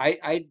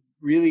I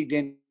really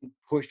didn't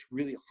push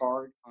really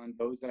hard on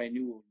those that I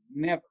knew will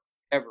never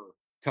ever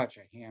touch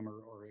a hammer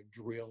or a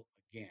drill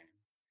again.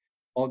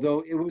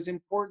 Although it was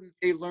important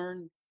they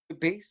learn the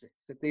basics,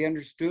 that they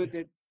understood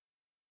that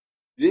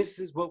this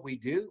is what we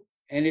do,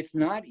 and it's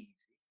not easy.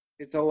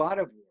 It's a lot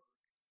of work,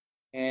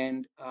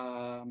 and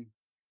the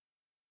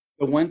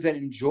ones that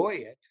enjoy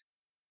it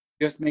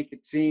just make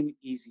it seem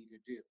easy to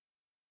do.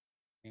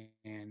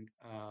 And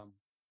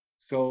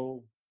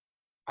so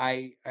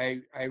I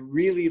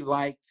really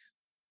liked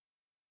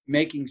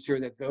making sure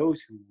that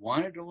those who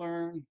wanted to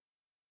learn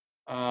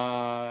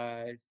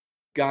uh,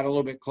 got a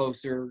little bit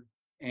closer,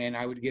 and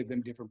I would give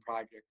them different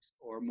projects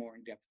or more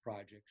in-depth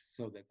projects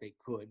so that they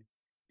could.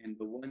 And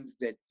the ones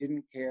that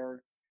didn't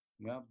care,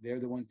 well, they're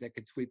the ones that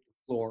could sweep the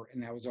floor,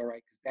 and that was all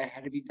right because that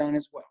had to be done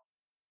as well.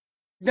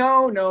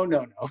 No, no,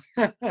 no,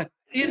 no.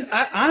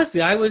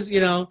 Honestly, I was,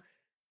 when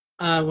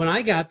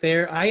I got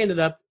there, I ended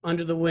up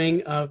under the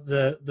wing of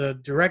the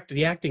director,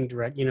 the acting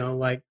director.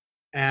 Like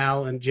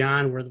Al and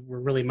John were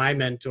really my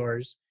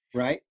mentors.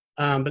 Right.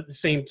 But at the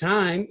same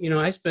time,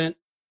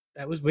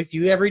 I was with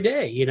you every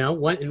day. In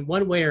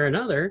one way or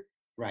another.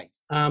 Right.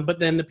 But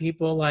then the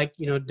people like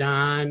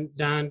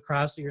Don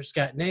Crossley or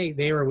Scott Nay,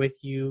 they were with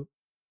you.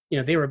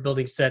 They were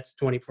building sets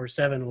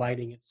 24/7,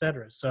 lighting,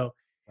 etc. So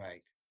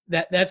right.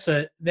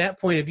 That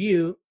point of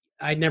view.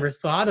 I'd never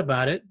thought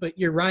about it, but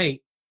you're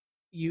right.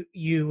 You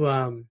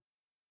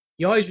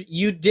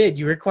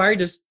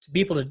required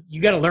people to,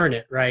 you got to learn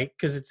it, right?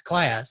 Because it's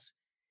class.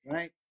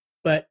 Right.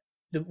 But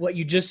what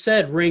you just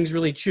said rings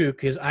really true,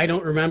 because I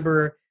don't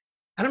remember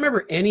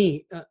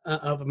any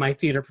of my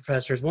theater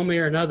professors, one way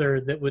or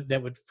another, that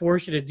would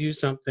force you to do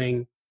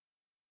something.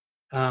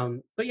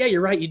 But yeah,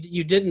 you're right.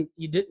 You didn't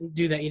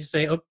do that. You just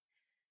say, oh,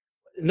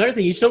 another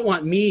thing, you just don't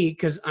want me,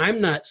 because I'm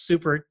not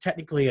super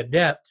technically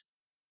adept.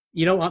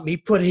 You don't want me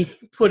putting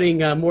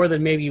more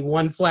than maybe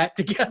one flat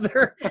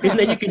together, and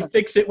then you can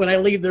fix it when I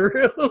leave the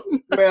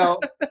room. Well,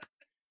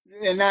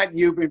 and not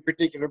you in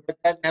particular, but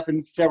that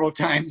happens several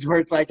times where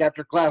it's like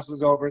after class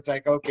was over, it's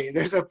like, okay,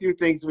 there's a few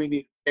things we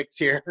need to fix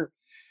here,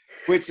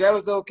 which that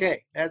was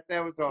okay. That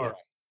was all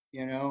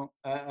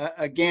right.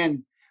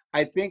 Again,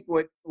 I think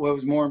what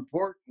was more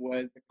important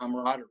was the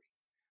camaraderie.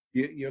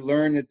 You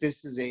learn that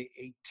this is a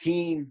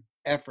team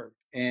effort,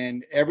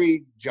 and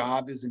every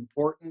job is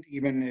important,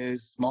 even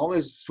as small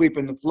as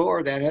sweeping the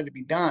floor, that had to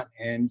be done.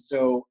 And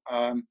so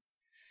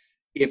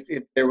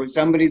if there was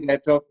somebody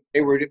that felt that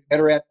they were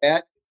better at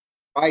that,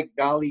 by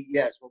golly,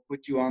 yes, we'll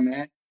put you on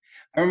that.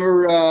 I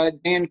remember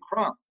Dan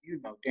Crum. You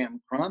know Dan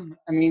Crum.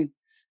 I mean,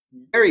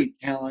 very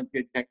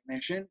talented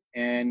technician,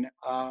 and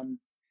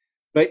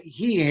but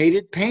he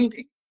hated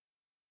painting,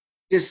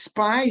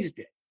 despised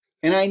it.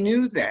 And I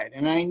knew that.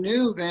 And I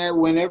knew that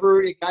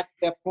whenever it got to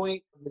that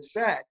point of the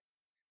set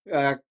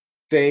uh,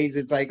 phase,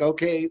 it's like,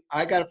 okay,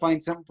 I got to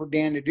find something for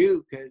Dan to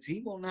do because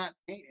he will not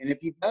paint. And if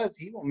he does,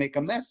 he will make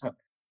a mess of it.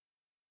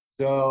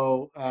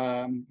 So,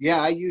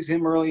 yeah, I used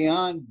him early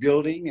on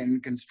building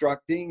and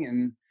constructing.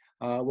 And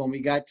when we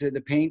got to the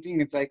painting,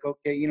 it's like,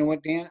 okay, you know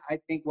what, Dan, I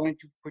think why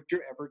don't you put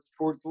your efforts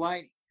towards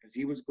lighting, because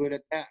he was good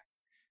at that.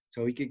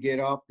 So he could get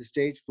off the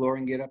stage floor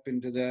and get up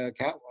into the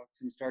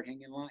catwalks and start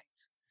hanging lights.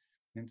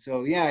 And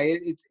so, yeah,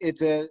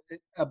 it's a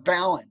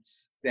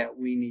balance that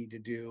we need to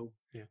do,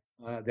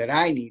 that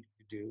I need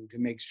to do to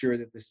make sure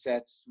that the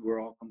sets were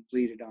all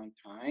completed on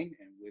time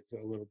and with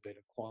a little bit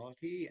of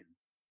quality and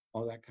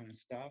all that kind of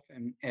stuff.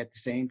 And at the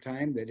same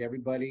time, that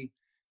everybody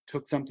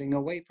took something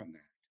away from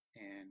that.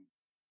 And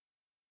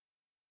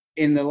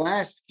in the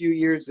last few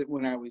years that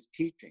when I was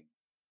teaching,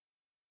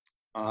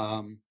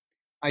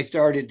 I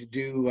started to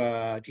do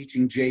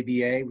teaching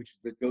JBA, which is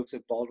the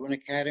Joseph Baldwin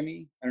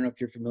Academy. I don't know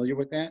if you're familiar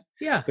with that.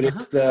 Yeah. But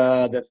it's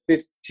the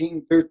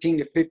 13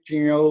 to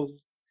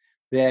 15-year-olds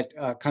that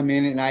come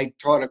in, and I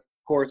taught a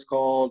course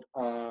called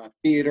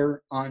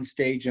Theater on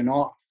Stage and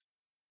Off.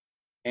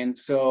 And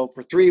so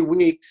for 3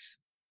 weeks,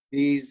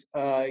 these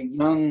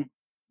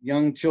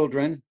young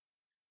children,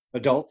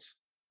 adults,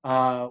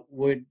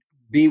 would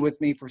be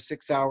with me for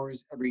 6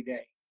 hours every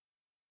day.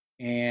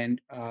 And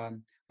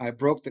I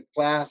broke the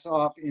class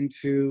off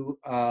into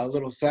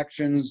little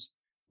sections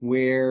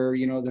where,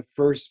 you know, the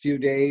first few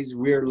days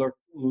we're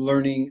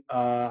learning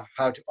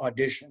how to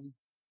audition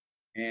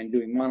and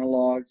doing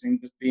monologues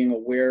and just being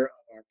aware of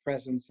our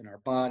presence and our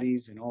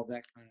bodies and all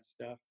that kind of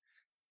stuff.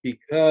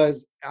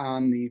 Because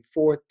on the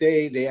fourth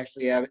day, they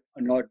actually have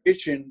an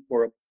audition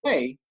for a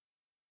play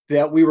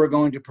that we were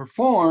going to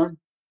perform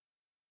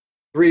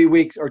 3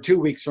 weeks or 2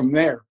 weeks from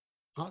there.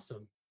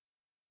 Awesome.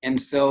 And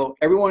so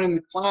everyone in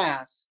the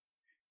class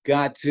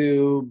got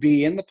to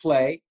be in the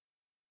play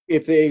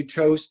if they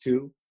chose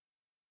to,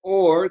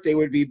 or they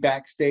would be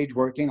backstage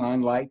working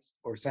on lights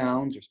or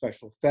sounds or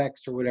special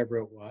effects or whatever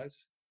it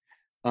was.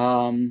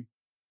 And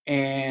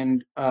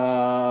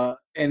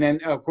then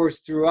of course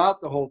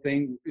throughout the whole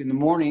thing, in the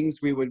mornings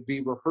we would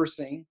be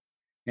rehearsing,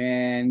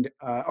 and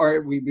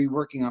or we'd be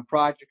working on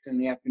projects. In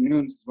the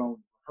afternoons is when we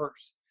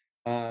rehearse.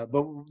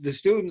 But the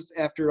students,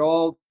 after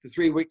all the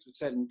 3 weeks was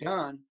said and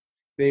done,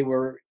 they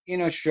were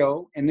in a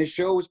show, and this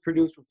show was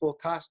produced with full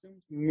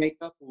costumes,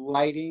 makeup,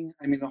 lighting,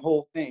 I mean the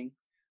whole thing.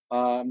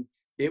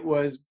 It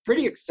was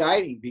pretty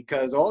exciting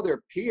because all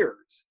their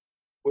peers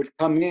would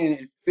come in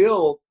and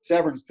fill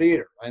Severance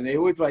Theater, and they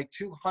was like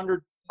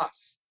 200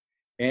 plus,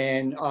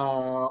 and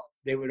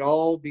they would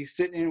all be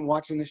sitting in and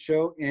watching the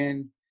show,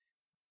 and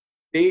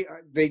they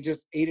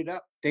just ate it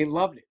up. They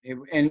loved it,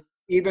 and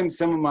even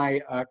some of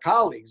my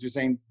colleagues were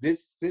saying,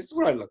 "This is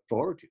what I look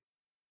forward to.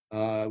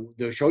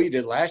 The show you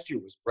did last year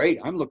was great.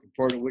 I'm looking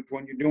forward to which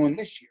one you're doing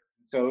this year."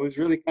 So it was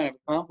really kind of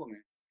a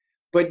compliment.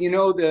 But you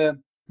know, the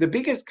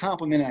biggest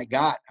compliment I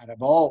got out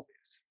of all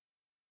this,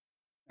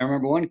 I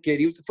remember one kid.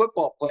 He was a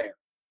football player.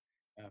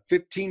 A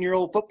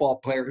 15-year-old football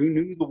player who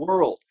knew the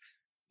world.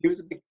 He was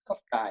a big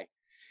tough guy.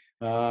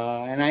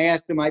 And I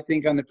asked him, I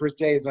think on the first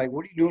day, he's like,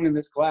 "What are you doing in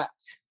this class?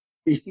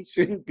 You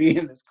shouldn't be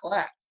in this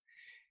class."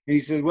 And he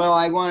says, "Well,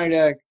 I wanted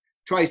to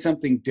try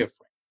something different."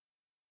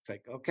 It's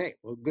like, okay,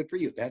 well, good for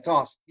you. That's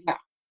awesome. Yeah.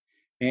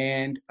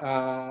 And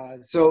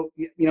so,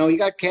 you know, he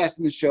got cast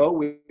in the show,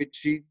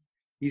 which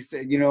he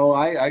said, you know,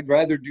 I'd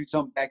rather do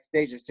something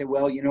backstage. I said,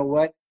 well, you know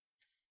what?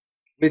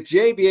 With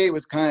JBA, it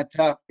was kind of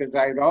tough because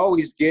I'd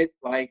always get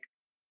like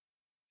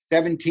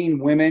 17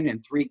 women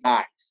and 3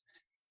 guys.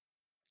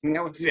 And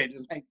that was it.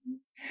 It's like,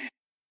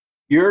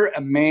 you're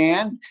a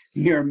man,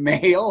 you're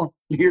male,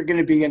 you're going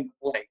to be in the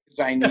play because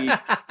I need.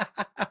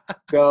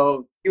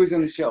 So he was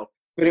in the show.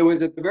 But it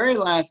was at the very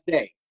last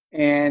day.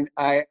 And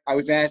I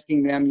was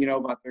asking them, you know,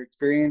 about their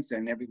experience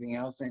and everything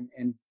else.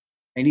 And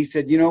he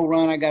said, you know,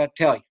 Ron, I got to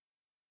tell you,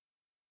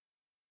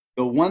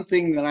 the one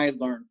thing that I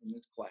learned from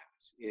this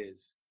class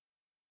is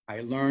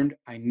I learned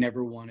I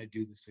never want to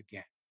do this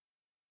again.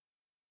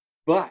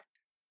 But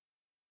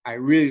I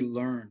really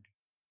learned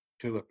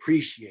to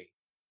appreciate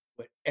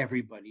what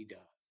everybody does.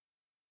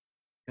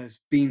 Because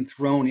being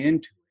thrown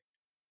into it,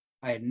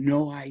 I had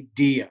no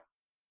idea.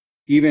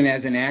 Even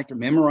as an actor,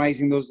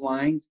 memorizing those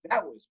lines,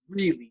 that was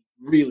really,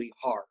 really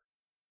hard.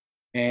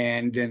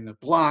 And then the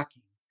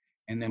blocking,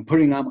 and then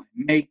putting on my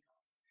makeup,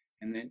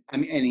 and then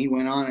and he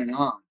went on and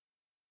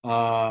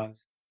on.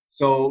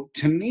 So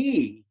to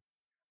me,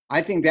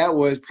 I think that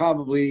was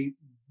probably,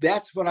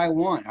 that's what I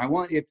want. I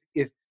want,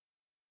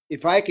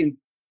 if I can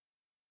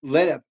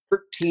let a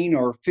 13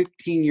 or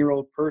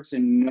 15-year-old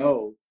person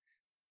know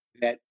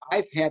that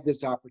I've had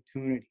this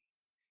opportunity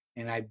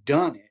and I've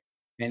done it,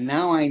 and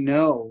now I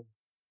know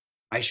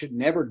I should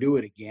never do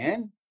it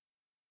again,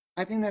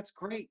 I think that's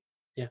great.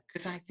 Yeah.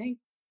 Because I think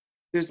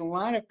there's a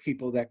lot of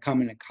people that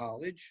come into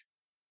college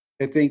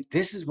that think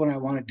this is what I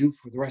want to do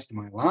for the rest of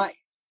my life,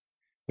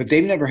 but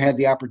they've never had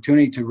the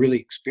opportunity to really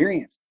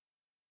experience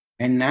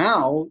it. And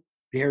now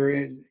they're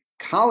in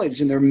college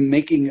and they're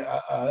making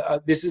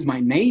this is my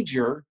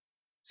major,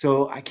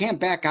 so I can't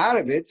back out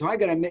of it. So I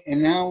got to,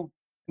 and now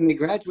when they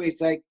graduate,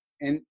 it's like,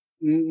 and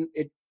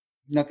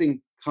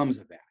nothing comes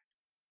of that.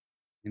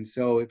 And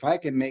so if I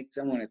can make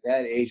someone at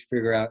that age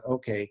figure out,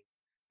 okay,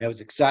 that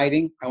was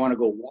exciting, I want to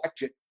go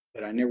watch it,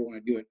 but I never want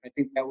to do it, I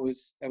think that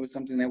was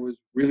something that was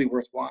really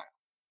worthwhile.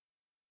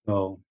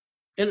 So,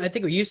 and I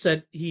think what you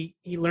said, he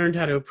learned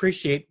how to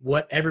appreciate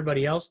what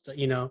everybody else does,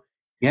 you know.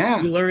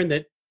 yeah, You learn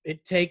that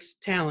it takes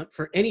talent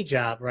for any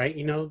job, right?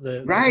 You know,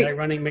 the guy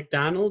running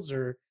McDonald's,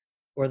 or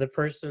the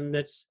person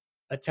that's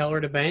a teller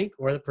at a bank,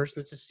 or the person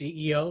that's a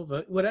CEO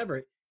of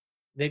whatever.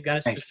 They've got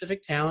a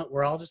specific talent.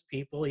 We're all just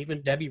people.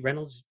 Even Debbie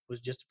Reynolds was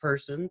just a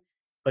person,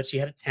 but she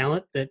had a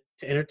talent to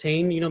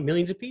entertain, you know,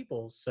 millions of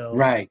people. So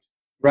right.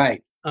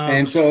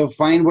 And so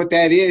find what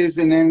that is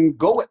and then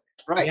go with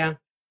it. Right. Yeah.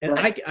 And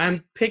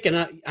I'm picking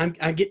up.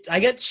 I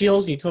get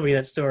chills when you told me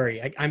that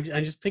story. I'm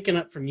just picking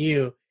up from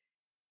you,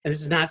 and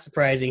this is not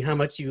surprising how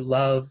much you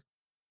love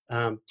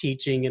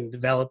teaching and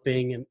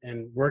developing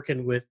and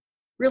working with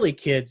really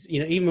kids.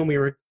 You know, even when we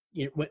were,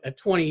 you know, a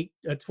 21,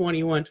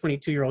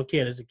 22-year-old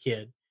kid as a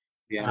kid.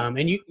 Yeah.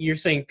 And you're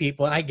saying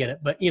people, I get it,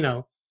 but you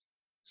know,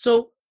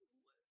 so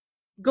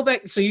go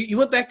back. So you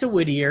went back to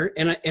Whittier,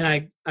 and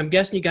I'm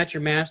guessing you got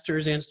your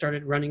master's and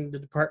started running the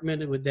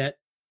department.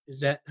 Is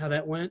that how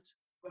that went?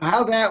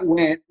 How that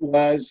went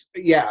was,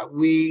 yeah,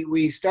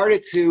 we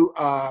started to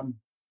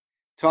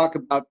talk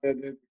about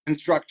the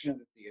construction of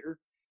the theater,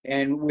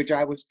 and which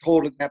I was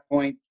told at that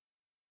point,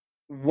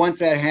 once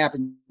that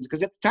happens,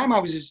 because at the time I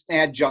was just an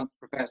adjunct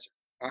professor.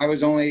 I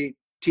was only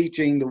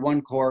teaching the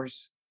one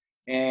course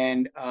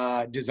and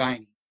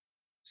designing.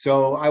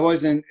 So I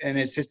wasn't an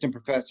assistant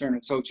professor, an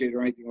associate,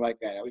 or anything like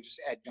that. I was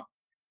just adjunct.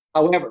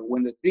 However,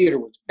 when the theater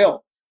was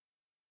built,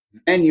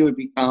 then you would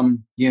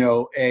become,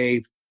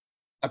 a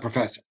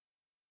professor.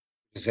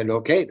 I said,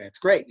 okay, that's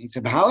great. And he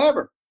said,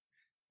 however,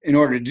 in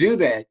order to do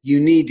that, you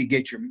need to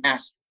get your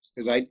master's,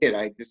 because I did.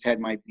 I just had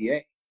my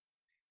BA.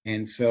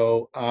 And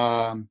so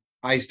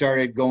I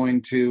started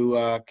going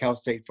to Cal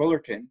State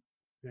Fullerton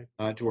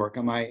to work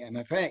on my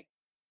MFA.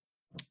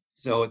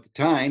 So at the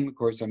time, of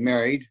course, I'm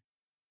married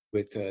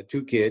with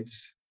 2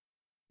 kids,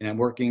 and I'm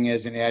working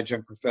as an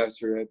adjunct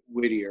professor at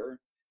Whittier.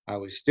 I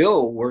was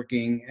still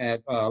working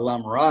at La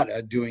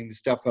Mirada doing the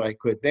stuff that I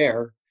could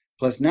there.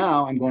 Plus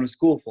now I'm going to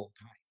school full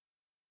time.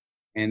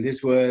 And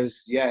this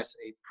was, yes,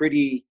 a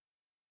pretty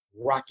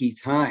rocky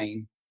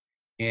time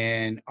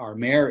in our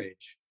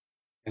marriage,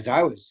 as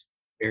I was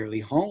barely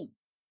home.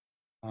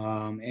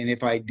 And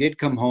if I did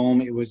come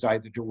home, it was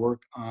either to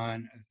work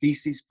on a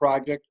thesis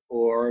project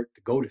or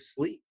to go to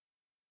sleep.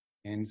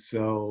 And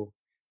so,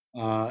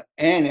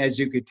 and as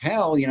you could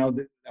tell,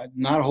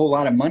 not a whole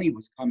lot of money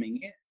was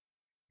coming in.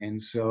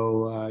 And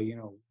so,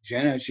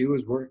 Jenna, she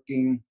was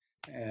working,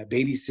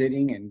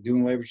 babysitting and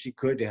doing whatever she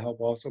could to help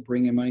also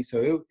bring in money.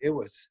 So it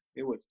was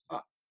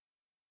tough.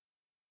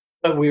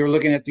 But we were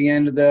looking at the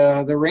end of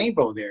the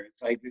rainbow there.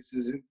 It's like, this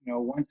is,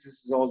 once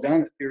this is all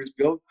done, the theater's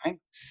built, I'm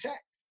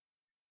set.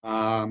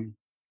 And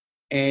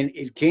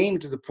it came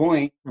to the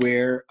point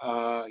where,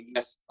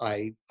 yes,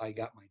 I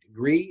got my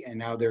degree, and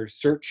now they're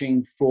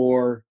searching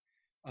for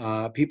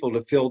people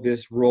to fill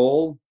this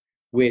role,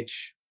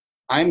 which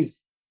I'm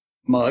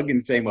smug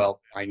and saying, well,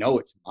 I know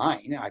it's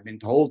mine. I've been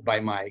told by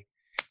my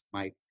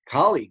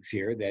colleagues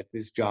here that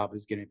this job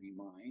is going to be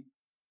mine.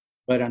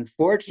 But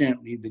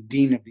unfortunately, the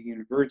dean of the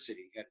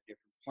university had a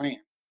different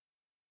plan.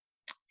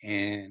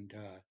 And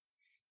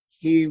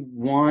he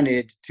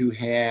wanted to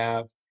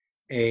have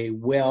a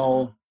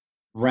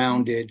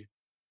well-rounded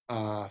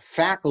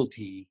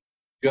faculty,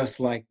 just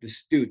like the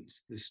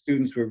students. The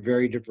students were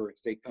very diverse.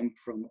 They come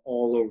from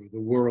all over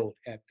the world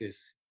at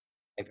this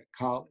private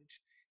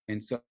college.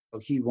 And so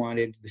he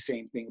wanted the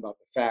same thing about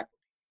the faculty.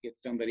 Get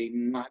somebody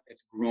not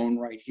that's grown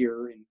right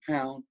here in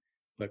town,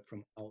 but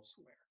from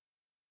elsewhere.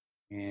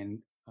 And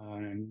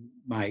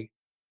my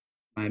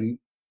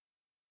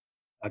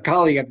a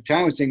colleague at the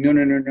time was saying, no,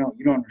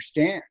 you don't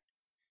understand.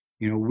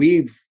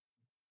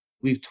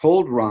 We've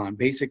told Ron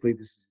basically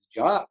this is his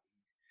job.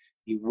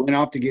 He went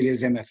off to get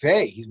his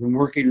MFA. He's been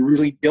working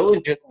really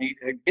diligently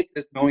to get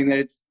this, knowing that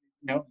it's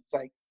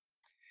like,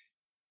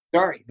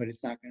 sorry, but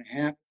it's not going to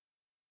happen.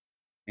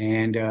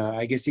 And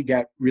I guess he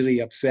got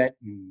really upset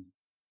and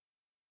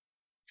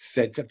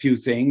said a few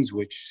things,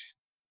 which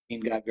he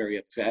got very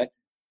upset.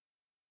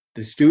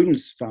 The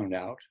students found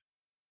out,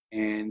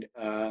 and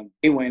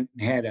they went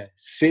and had a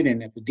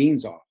sit-in at the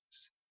dean's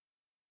office,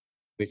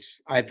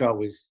 which I thought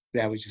was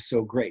just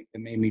so great.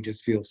 It made me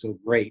just feel so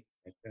great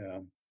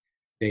that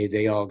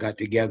they all got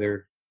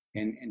together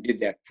and did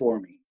that for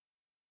me.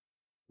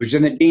 Which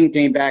then the dean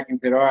came back and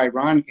said, all right,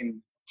 Ron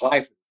can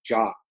apply for the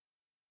job,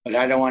 but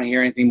I don't want to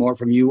hear anything more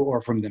from you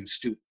or from them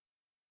students.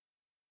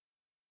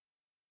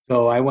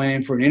 So I went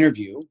in for an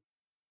interview,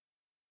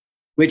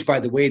 which, by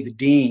the way, the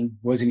dean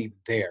wasn't even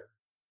there.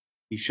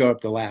 He showed up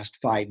the last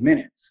 5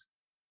 minutes.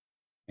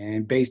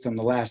 And based on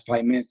the last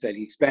 5 minutes that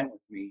he spent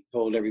with me,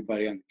 told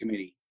everybody on the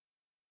committee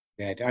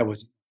that I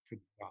wasn't for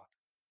the job.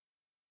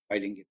 I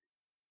didn't get it.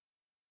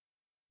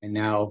 And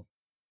now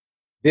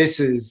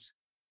this is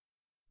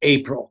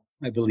April,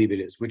 I believe it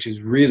is, which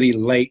is really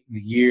late in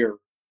the year.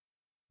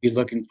 You're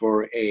looking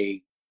for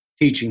a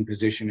teaching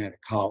position at a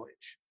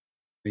college.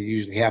 It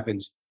usually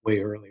happens way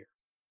earlier.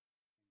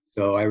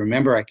 So I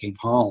remember I came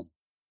home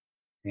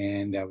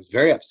and I was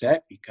very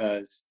upset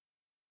because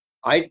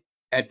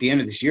at the end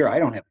of this year, I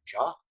don't have a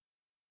job.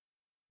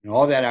 And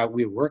all that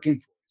we were working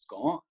for is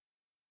gone.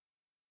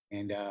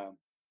 And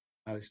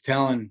I was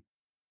telling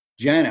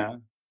Jenna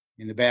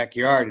in the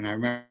backyard, and I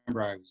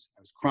remember I was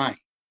crying.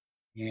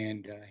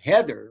 And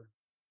Heather,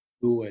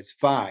 who was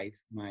 5,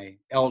 my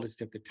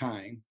eldest at the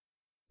time,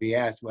 we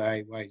asked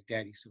why is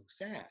Daddy so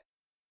sad?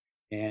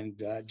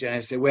 And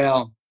Jenna said,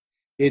 well,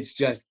 it's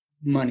just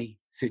money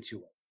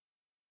situation.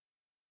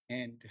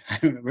 And I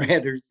remember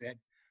Heather said,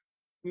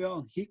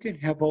 well, he can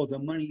have all the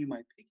money in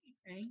my piggy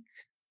bank.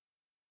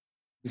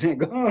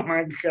 Like, oh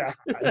my God.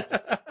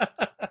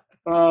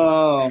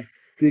 Oh,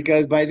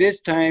 because by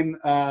this time,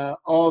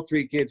 all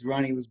 3 kids,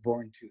 Ronnie was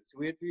born too. So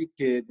we had 3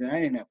 kids, and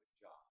I didn't have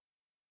a job.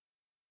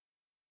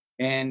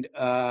 And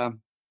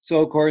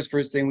so, of course,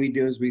 first thing we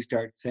do is we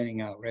start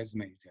sending out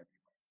resumes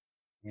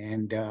everywhere.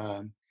 And,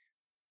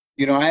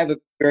 I have a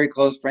very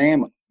close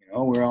family.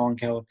 We're all in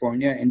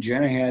California, and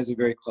Jenna has a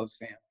very close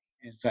family.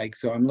 And it's like,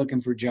 so I'm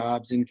looking for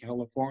jobs in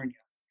California,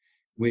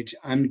 which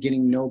I'm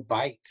getting no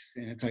bites.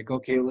 And it's like,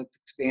 okay, let's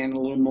expand a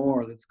little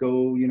more. Let's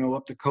go,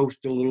 up the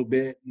coast a little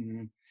bit.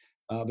 And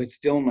but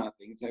still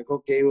nothing. It's like,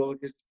 okay, well,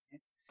 just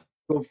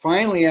so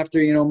finally, after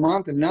a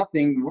month of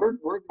nothing, we're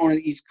going to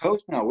the East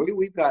Coast now.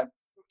 We've got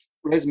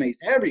resumes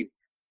everywhere.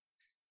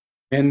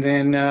 And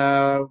then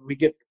we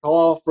get the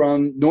call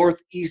from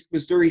Northeast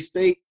Missouri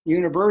State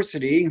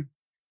University,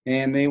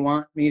 and they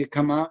want me to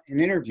come out and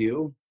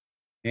interview.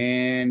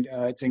 And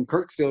it's in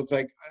Kirksville. It's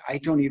like, I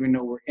don't even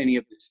know where any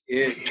of this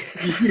is.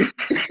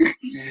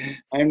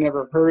 I've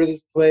never heard of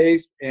this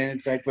place. And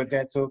it's like, but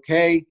that's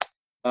okay.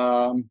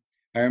 I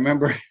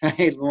remember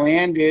I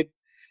landed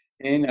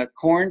in a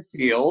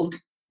cornfield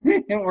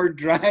and we're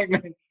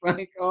driving. It's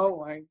like,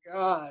 oh my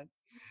God,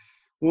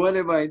 what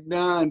have I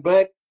done?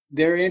 But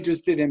they're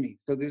interested in me.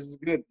 So this is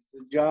good.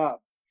 It's a job.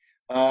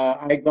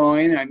 I go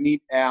in, I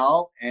meet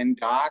Al and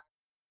Doc,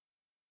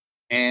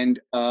 and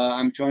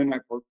I'm showing my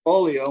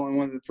portfolio. And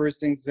one of the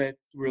first things that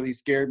really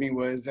scared me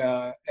was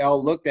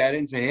Al looked at it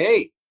and said,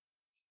 "Hey,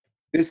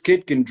 this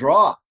kid can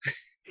draw."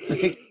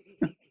 Like,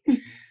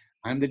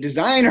 I'm the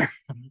designer.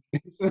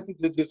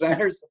 The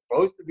designer's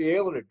supposed to be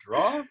able to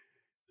draw.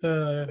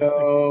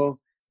 So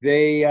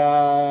they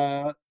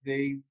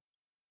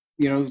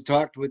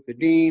talked with the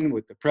dean,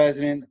 with the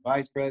president, the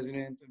vice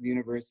president of the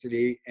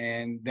university,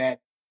 and that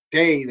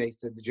day they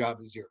said the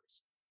job is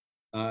yours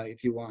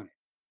if you want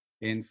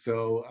it. And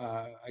so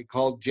I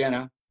called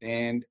Jenna,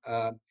 and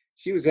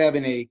she was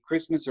having a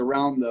Christmas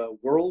around the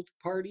world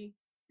party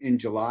in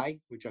July,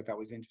 which I thought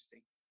was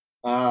interesting.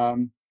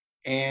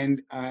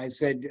 And I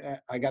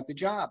said, I got the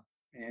job,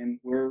 and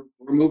we're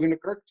moving to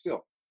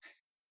Kirksville.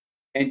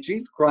 And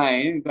she's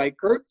crying like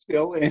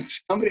Kirksville, and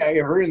somebody I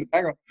heard in the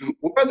background,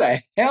 "Where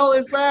the hell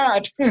is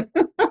that?"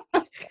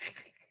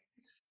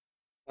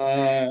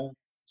 uh,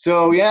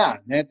 so yeah,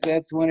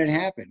 that's when it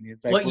happened.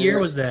 It's like, What year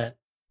was that?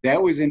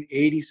 That was in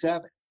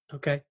 '87.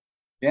 Okay.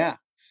 Yeah.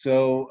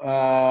 So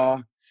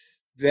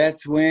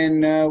that's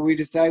when we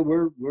decided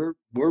we're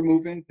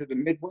moving to the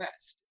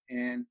Midwest.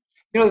 And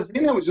the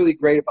thing that was really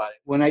great about it,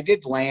 when I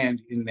did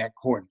land in that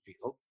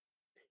cornfield,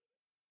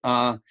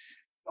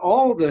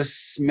 all the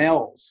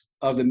smells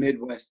of the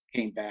Midwest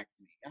came back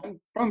to me. I'm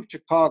from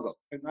Chicago,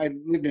 and I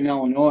lived in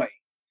Illinois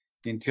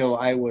until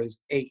I was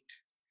 8.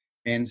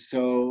 And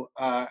so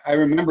I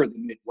remember the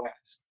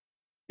Midwest.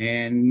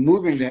 And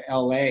moving to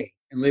LA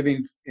and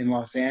living in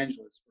Los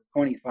Angeles for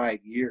 25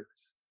 years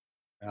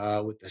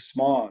with the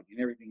smog and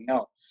everything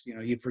else,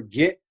 you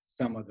forget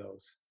some of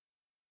those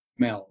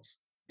smells.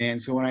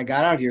 And so when I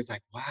got out here, it's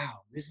like,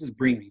 wow, this is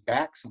bringing me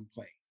back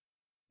someplace.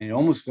 And it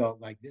almost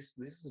felt like this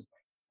is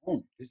like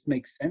home. This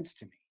makes sense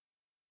to me.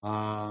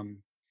 Um,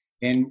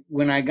 and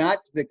when I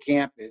got to the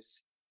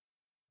campus,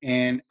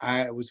 and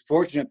I was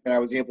fortunate that I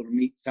was able to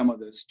meet some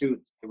of the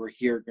students that were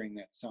here during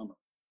that summer.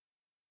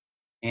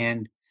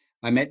 And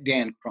I met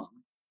Dan Crum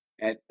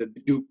at the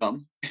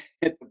Dukem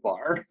at the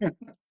bar.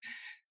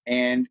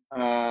 And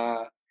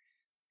I,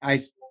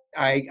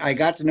 I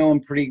got to know him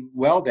pretty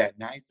well that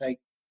night. It's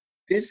like,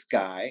 this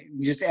guy,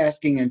 just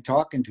asking and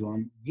talking to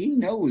him, he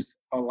knows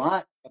a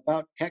lot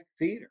about tech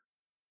theater.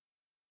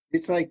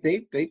 It's like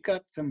they've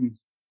got some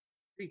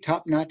pretty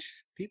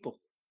top-notch people.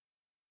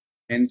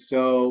 And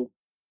so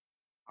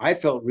I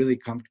felt really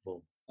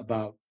comfortable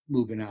about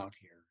moving out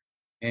here.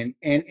 And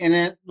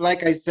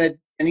like I said,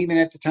 and even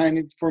at the time,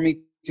 it's for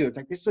me too. It's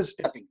like, this is a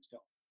stepping stone.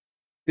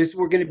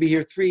 We're going to be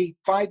here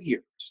 3-5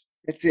 years.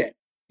 That's it.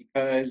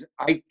 Because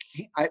I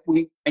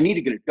need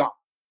to get a job.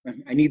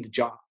 I need the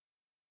job.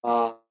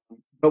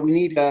 But we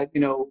need to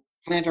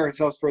plant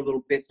ourselves for a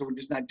little bit, so we're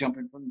just not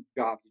jumping from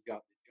job to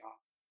job to job.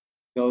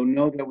 So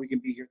know that we can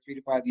be here 3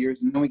 to 5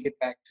 years, and then we get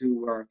back to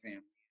where our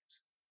family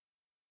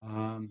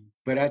is.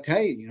 But I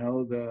tell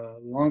you, the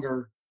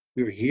longer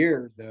we were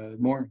here, the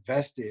more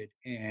invested,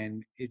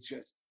 and it's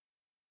just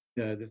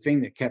the thing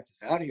that kept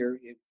us out here.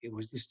 It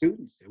was the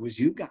students. It was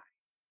you guys.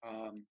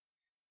 Um,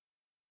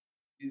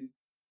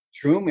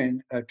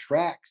 Truman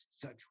attracts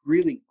such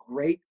really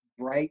great,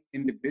 bright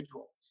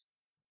individuals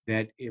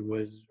that it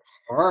was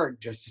hard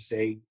just to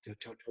say to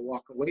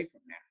walk away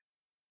from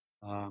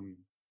that.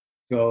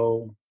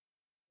 So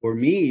for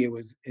me, it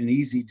was an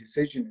easy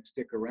decision to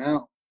stick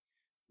around.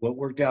 What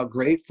worked out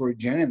great for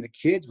Jenna and the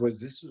kids was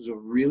this was a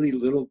really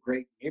little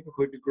great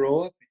neighborhood to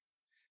grow up in.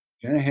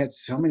 Jenna had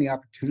so many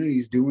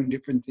opportunities doing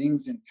different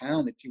things in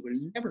town that she would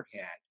have never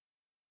had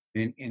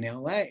in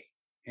LA.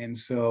 And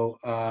so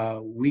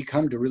we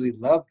come to really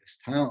love this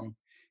town.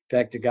 In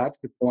fact, it got to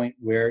the point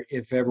where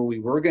if ever we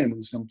were going to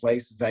move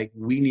someplace, it's like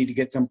we need to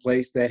get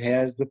someplace that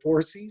has the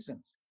 4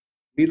 seasons.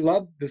 We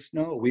love the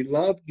snow. We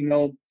love,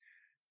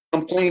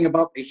 complaining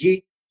about the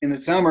heat in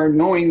the summer,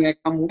 knowing that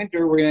come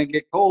winter we're going to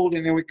get cold,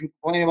 and then we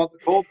complain about the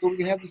cold so we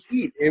can have the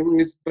heat.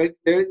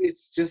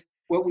 It's just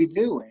what we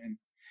do. And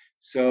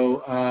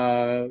so,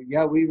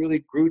 yeah, we really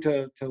grew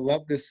to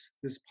love this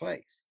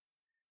place.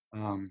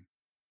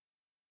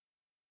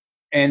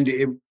 And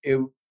it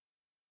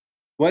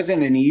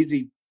wasn't an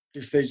easy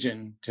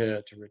decision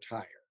to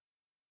retire.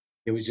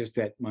 It was just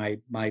that my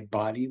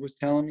body was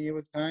telling me it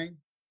was time.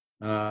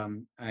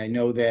 I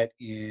know that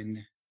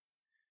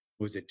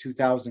was it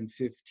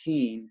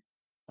 2015,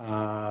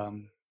 I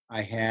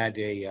had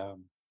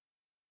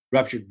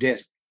ruptured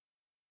disc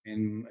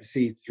and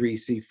C3,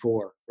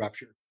 C4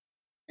 rupture.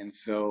 And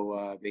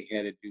so they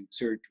had to do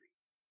surgery.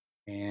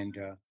 And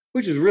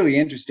which is really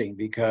interesting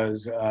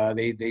because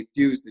they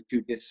fused the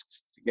two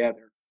discs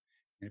together.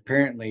 And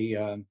apparently,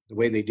 the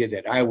way they did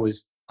that, I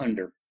was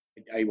under.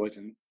 I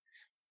wasn't,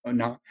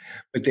 not,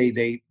 but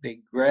they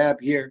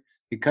grab here,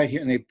 they cut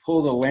here, and they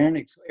pull the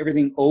larynx,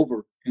 everything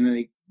over, and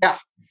then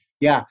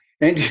yeah.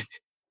 And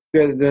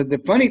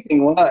the funny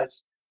thing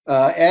was,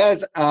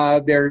 as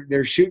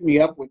they're shooting me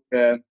up with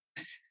the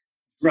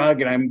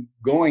drug, and I'm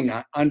going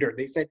under.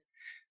 They said,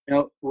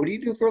 what do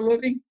you do for a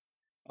living?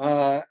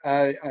 I'm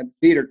a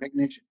theater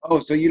technician. Oh,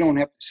 so you don't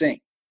have to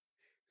sing?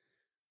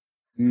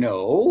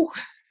 No.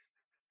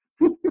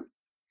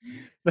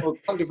 Well,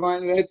 come to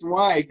find that's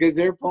why, because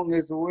they're pulling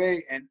this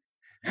away, and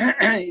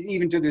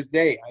even to this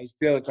day,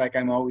 it's like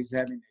I'm always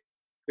having to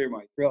clear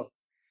my throat.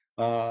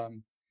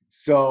 Um,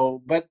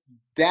 but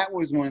that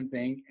was one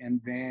thing, and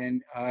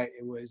then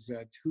it was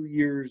 2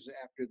 years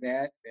after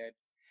that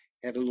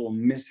had a little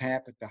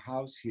mishap at the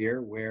house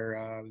here where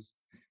I was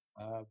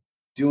uh,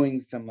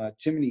 doing some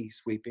chimney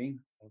sweeping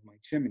of my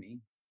chimney,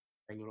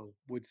 our little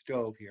wood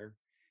stove here,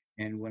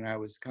 and when I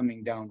was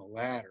coming down the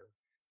ladder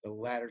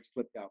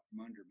slipped out from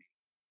under me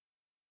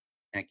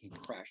and came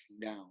crashing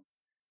down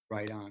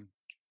right on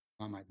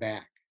my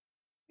back.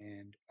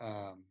 And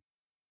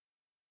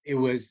it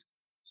was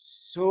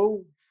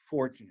so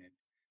fortunate.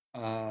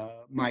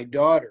 My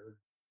daughter,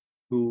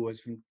 who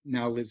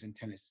now lives in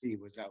Tennessee,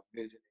 was out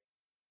visiting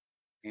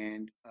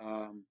and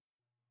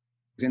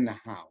was in the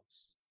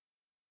house.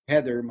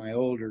 Heather, my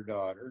older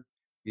daughter,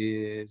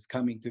 is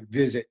coming to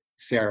visit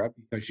Sarah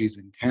because she's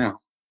in town.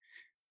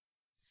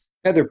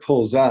 Heather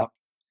pulls up.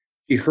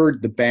 She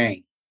heard the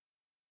bang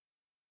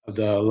of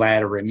the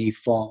ladder and me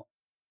fall,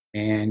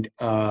 and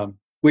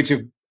which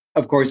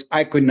of course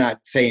I could not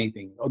say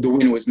anything. The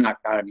wind was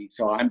knocked out of me,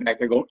 so I'm back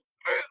there going,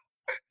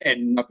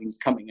 and nothing's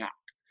coming out.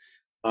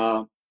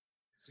 Uh,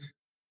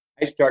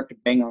 I start to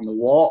bang on the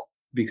wall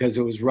because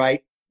it was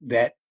right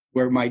that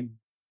where my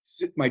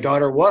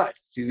daughter was.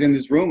 She's in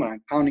this room, and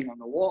I'm pounding on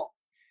the wall.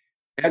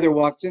 Heather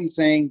walks in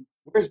saying,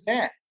 "Where's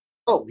Dad?"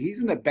 "Oh,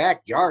 he's in the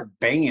backyard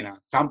banging on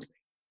something."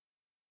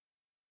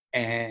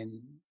 And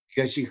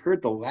because she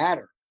heard the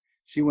ladder,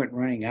 she went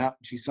running out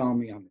and she saw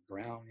me on the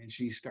ground and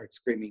she started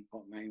screaming,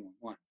 "Call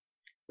 911,"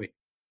 which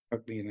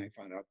took me, and I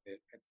found out that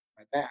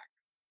my back.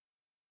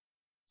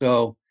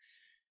 So,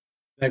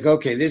 like,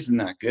 okay, this is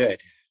not good,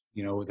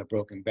 with a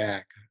broken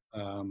back.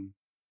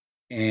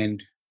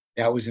 And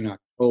that was in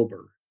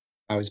October.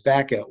 I was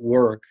back at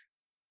work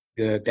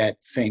that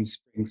same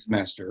spring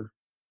semester.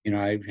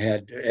 I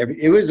had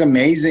it was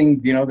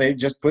amazing. They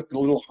just put the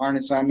little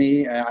harness on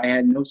me. I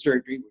had no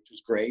surgery, which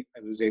was great.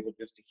 I was able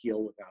just to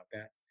heal without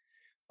that.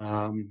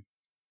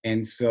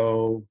 And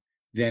so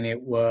then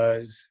it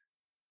was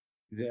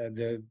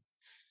the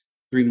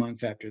 3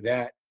 months after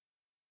that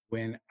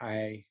when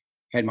I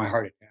had my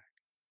heart attack.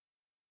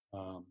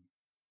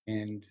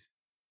 And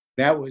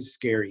that was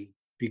scary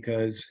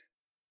because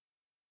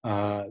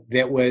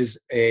that was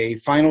a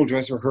final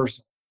dress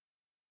rehearsal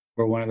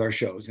for one of our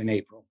shows in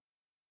April.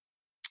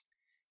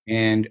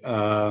 And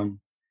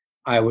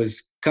I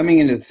was coming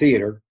into the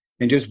theater,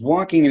 and just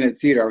walking into the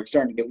theater, I was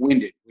starting to get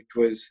winded, which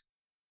was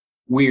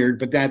weird.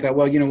 But then I thought,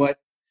 well, you know what?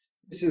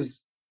 This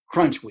is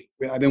crunch week.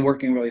 I've been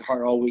working really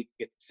hard all week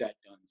to get the set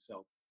done.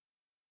 So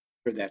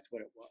that's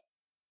what it was.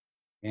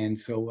 And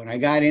so when I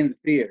got in the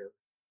theater,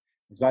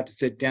 I was about to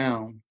sit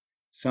down,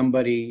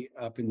 somebody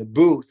up in the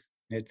booth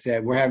had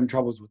said, "We're having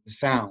troubles with the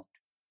sound."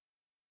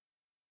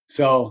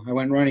 So I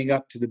went running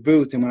up to the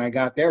booth, and when I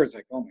got there, it's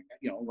like, oh my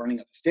God, running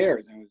up the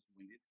stairs. I was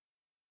winded.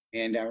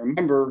 And I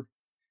remember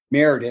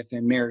Meredith,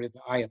 and Meredith,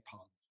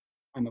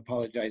 I'm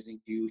apologizing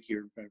to you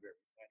here in front of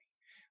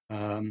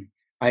everybody.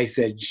 I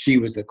said she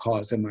was the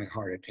cause of my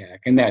heart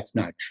attack, and that's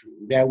not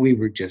true. That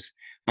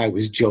I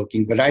was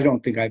joking, but I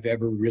don't think I've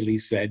ever really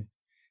said,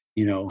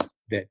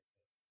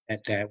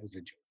 that was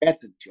a joke.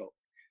 That's a joke.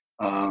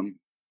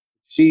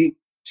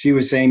 She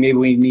was saying maybe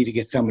we need to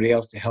get somebody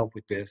else to help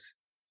with this.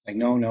 Like,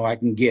 no, I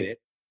can get it,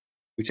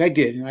 which I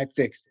did, and I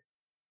fixed it.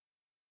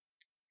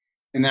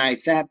 And then I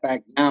sat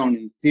back down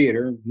in the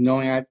theater,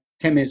 knowing I had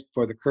 10 minutes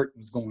before the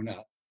curtain was going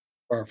up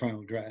for our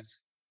final dress.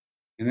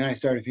 And then I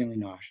started feeling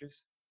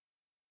nauseous,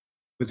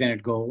 but then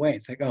it'd go away.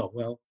 It's like, oh,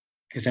 well,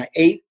 because I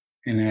ate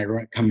and then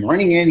I'd come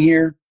running in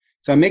here.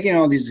 So I'm making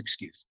all these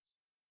excuses.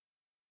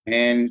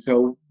 And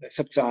so it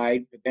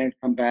subside, but then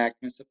it'd come back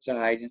and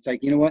subside. And it's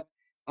like, you know what?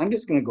 I'm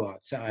just going to go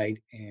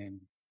outside and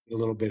get a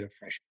little bit of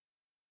fresh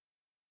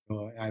air.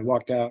 So I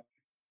walked out.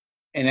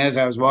 And as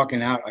I was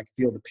walking out, I could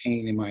feel the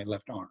pain in my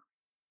left arm.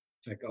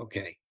 It's like,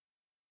 okay,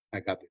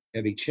 I got the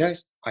heavy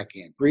chest. I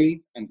can't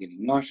breathe. I'm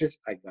getting nauseous.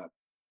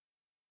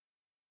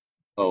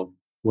 So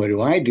what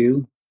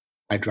do?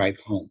 I drive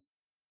home.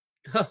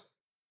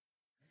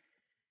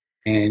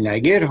 And I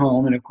get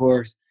home, and of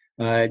course,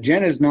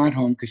 Jenna's not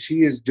home because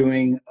she is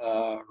doing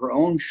her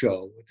own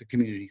show at the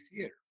community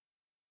theater.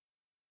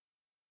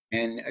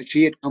 And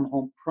she had come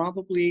home,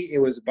 probably it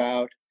was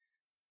about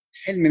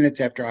 10 minutes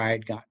after I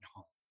had gotten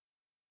home.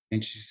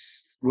 And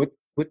she's, what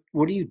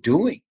are you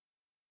doing?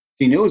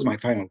 She knew it was my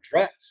final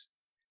dress.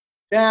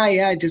 Yeah,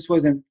 I just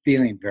wasn't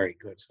feeling very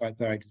good. So I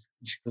thought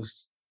she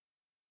goes,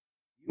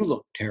 you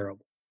look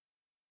terrible.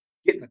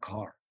 Get in the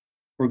car.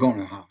 We're going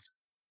to the hospital.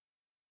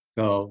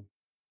 So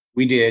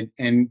we did.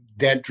 And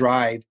that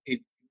drive,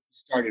 it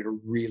started to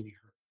really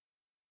hurt.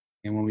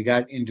 And when we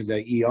got into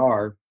the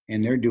ER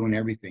and they're doing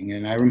everything,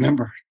 and I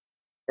remember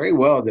very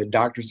well the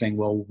doctor saying,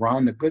 well,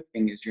 Ron, the good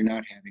thing is you're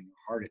not having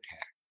a heart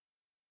attack.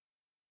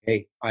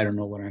 Hey, I don't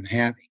know what I'm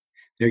having.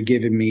 They're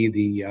giving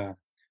me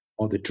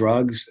all the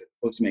drugs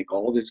supposed to make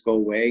all this go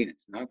away, and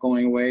it's not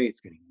going away.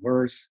 It's getting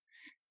worse.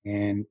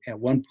 And at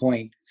one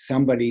point,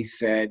 somebody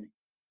said,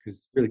 because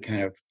it's really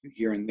kind of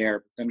here and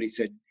there, somebody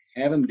said,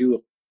 have him do a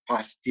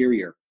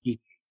posterior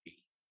EKG,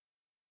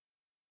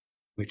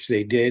 which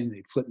they did. And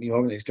they flipped me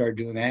over. They started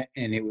doing that,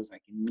 and it was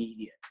like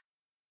immediate.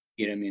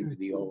 Get him into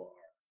the OR.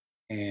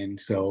 And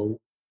so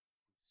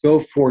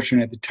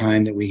fortunate at the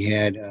time that we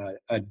had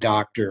a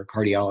doctor, a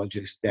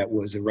cardiologist that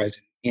was a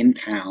resident in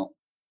town,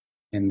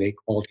 and they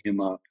called him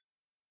up,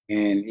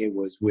 and it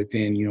was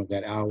within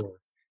that hour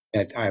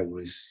that I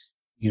was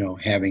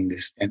having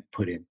this stent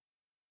put in.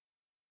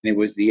 And it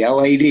was the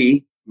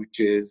LAD, which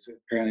is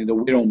apparently the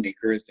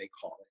widowmaker, as they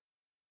call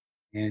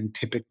it. And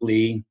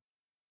typically,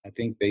 I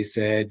think they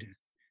said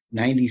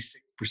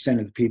 96%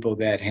 of the people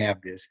that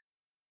have this,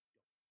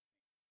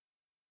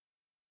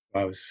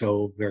 I was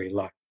so very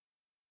lucky.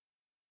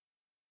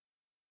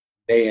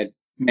 They had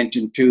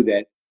mentioned too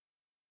that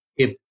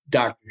if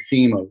Dr.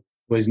 Shima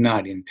was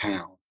not in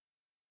town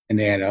and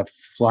they had to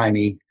fly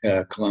me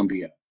to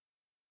Columbia,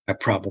 I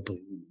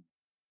probably would.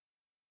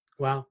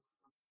 Wow.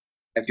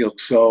 I feel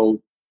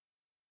so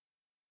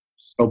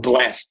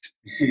blessed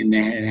and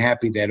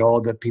happy that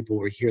all the people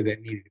were here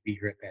that needed to be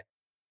here at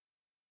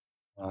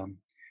that.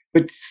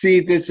 But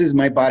see, this is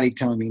my body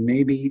telling me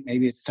maybe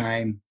it's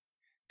time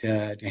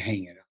to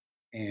hang it up.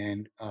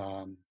 And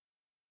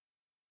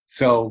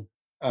so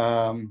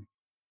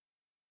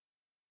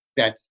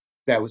that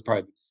was part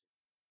of it.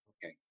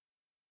 Okay,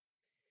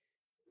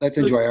 let's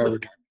So, enjoy our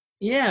retirement.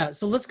 yeah.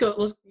 So let's go.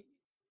 Let's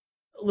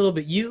a little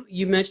bit.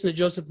 You mentioned the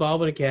Joseph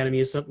Baldwin Academy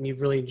is something you've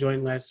really enjoyed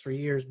in the last 3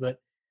 years,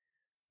 but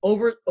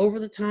over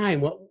the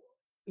time, what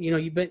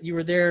you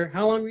were there.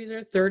 How long were you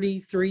there?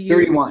 33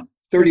 years.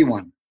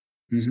 31.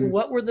 So Mm-hmm.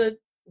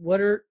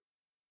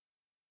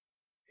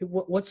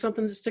 what's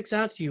something that sticks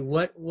out to you?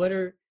 What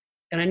are,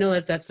 and I know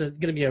that that's going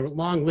to be a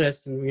long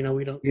list, and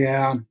we don't.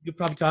 Yeah. You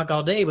probably talk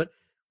all day, but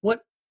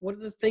what are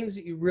the things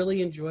that you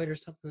really enjoyed, or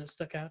something that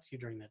stuck out to you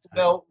during that time?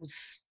 Well,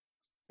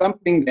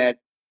 something that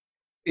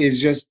is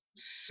just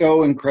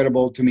so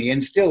incredible to me,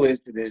 and still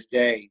is to this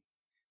day,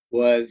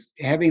 was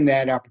having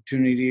that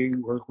opportunity to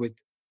work with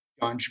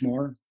John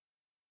Schmore.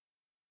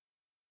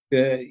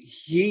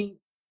 He,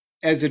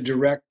 as a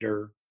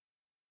director,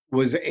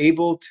 was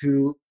able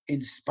to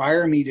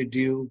inspire me to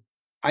do,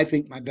 I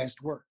think, my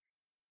best work.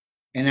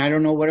 And I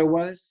don't know what it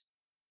was.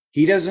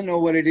 He doesn't know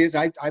what it is.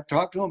 I've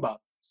talked to him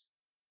about this.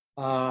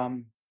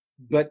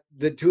 But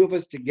the two of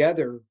us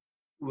together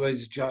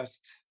was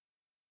just,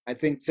 I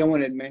think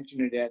someone had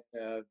mentioned it at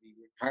the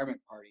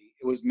retirement party.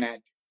 It was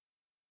magic.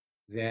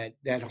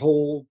 That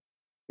whole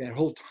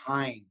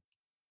time,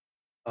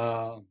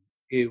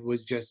 it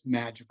was just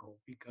magical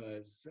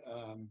because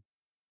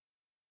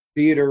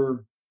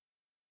theater.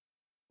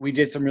 We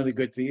did some really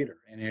good theater,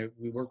 and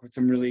we worked with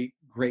some really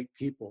great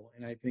people,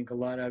 and I think a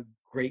lot of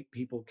great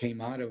people came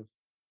out of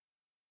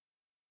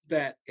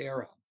that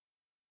era.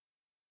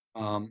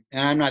 And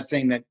I'm not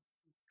saying that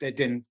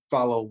didn't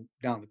follow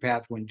down the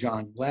path when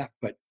John left,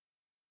 but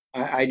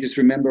I just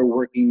remember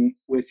working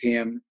with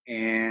him,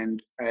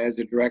 and as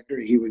a director,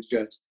 he was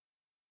just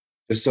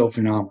so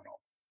phenomenal.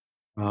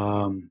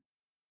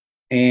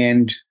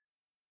 And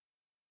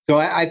so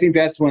I think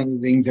that's one of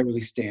the things that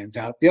really stands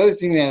out. The other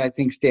thing that I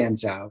think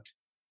stands out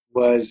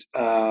was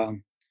I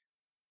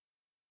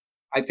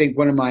think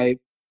one of my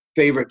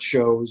favorite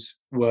shows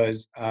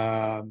was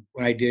when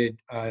I did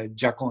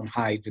Jekyll and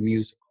Hyde, the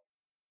musical.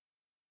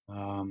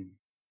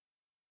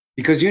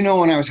 Because when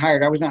I was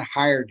hired, I was not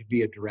hired to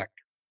be a director.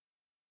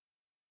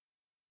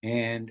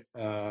 And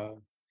I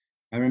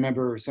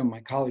remember some of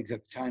my colleagues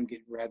at the time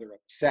getting rather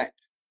upset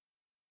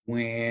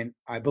when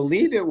I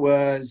believe it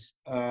was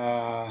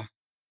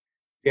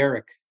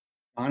Derek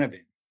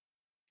Donovan.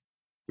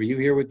 Were you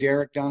here with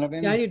Derek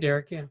Donovan? Yeah, I knew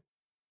Derek. Yeah.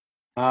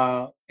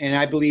 And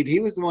I believe he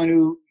was the one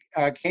who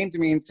came to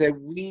me and said,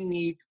 we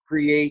need to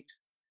create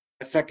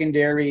a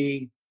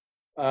secondary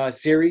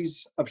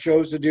series of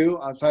shows to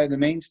do outside of the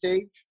main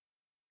stage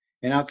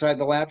and outside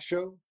the lab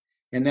show.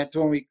 And that's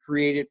when we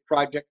created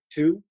Project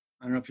 2.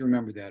 I don't know if you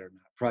remember that or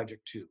not.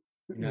 Project 2.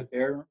 You're not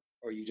there,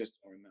 or you just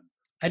don't remember?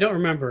 I don't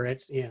remember.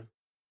 It's, yeah.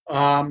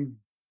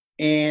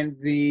 And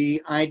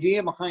the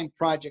idea behind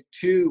Project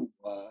 2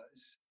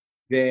 was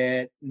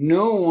that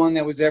no one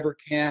that was ever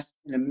cast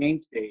in a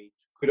main stage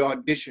could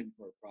audition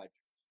for a project.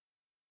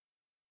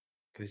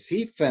 Because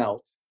he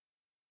felt,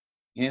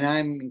 and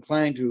I'm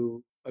inclined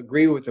to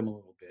agree with him a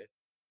little bit,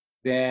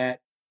 that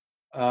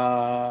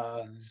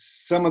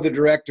some of the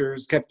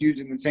directors kept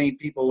using the same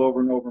people over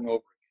and over and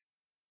over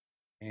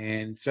again.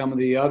 And some of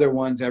the other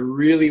ones that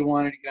really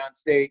wanted to get on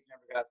stage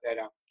never got that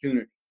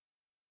opportunity.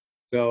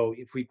 So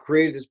if we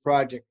created this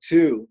project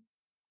too,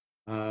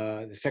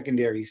 the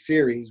secondary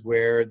series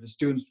where the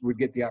students would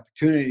get the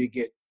opportunity to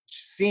get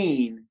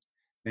seen,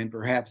 then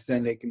perhaps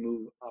then they can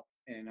move up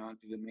and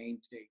onto the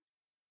main stage.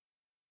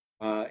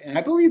 And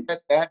I believe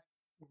that that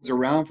was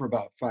around for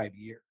about 5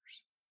 years.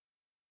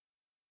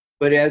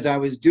 But as I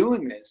was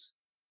doing this,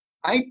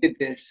 I did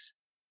this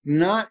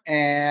not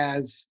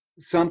as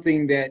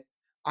something that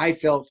I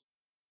felt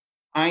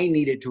I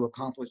needed to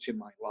accomplish in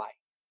my life.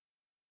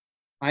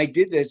 I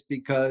did this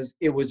because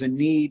it was a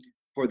need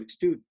for the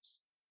students.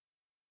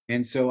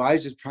 And so I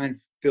was just trying to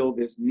fill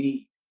this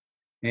need.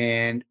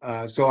 And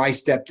so I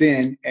stepped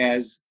in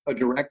as a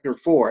director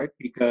for it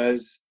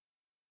because,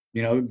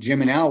 you know,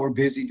 Jim and Al were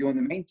busy doing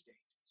the main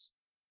stages.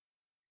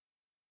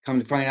 Come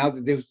to find out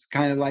that this was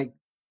kind of like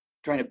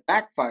trying to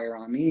backfire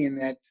on me, and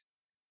that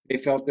they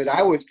felt that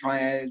I was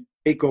trying to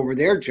take over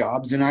their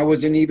jobs and I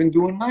wasn't even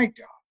doing my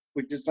job,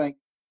 which is like,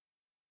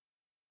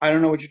 I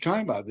don't know what you're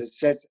talking about. This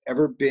set's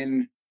ever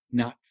been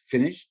not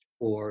finished,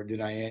 or did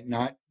I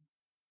not,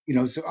 you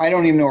know, so I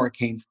don't even know where it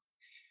came from.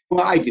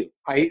 Well, I do.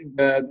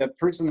 The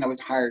person that was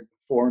hired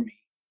before me,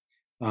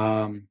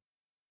 um,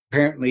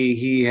 apparently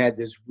he had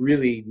this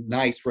really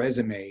nice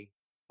resume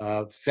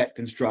of set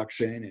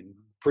construction and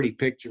pretty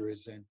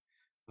pictures, and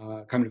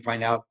come to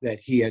find out that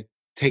he had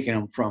taken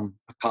them from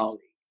a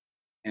colleague,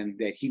 and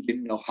that he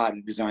didn't know how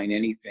to design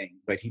anything,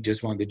 but he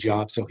just wanted the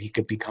job so he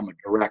could become a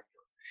director.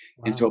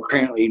 Wow. And so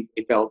apparently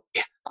they felt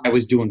I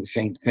was doing the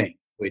same thing,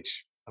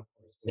 which of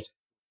course was.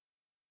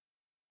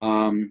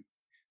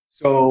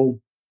 So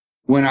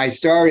when I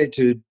started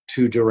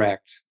to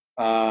direct,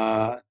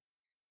 I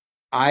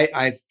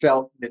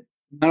felt that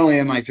not only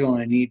am I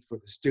feeling a need for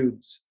the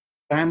students,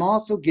 but I'm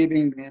also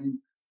giving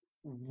them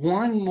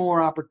one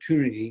more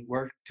opportunity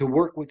to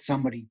work with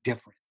somebody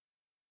different.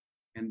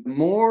 And the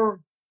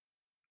more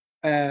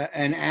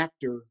an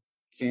actor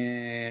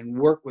can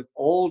work with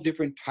all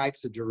different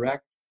types of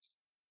directors,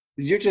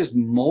 you're just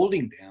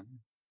molding them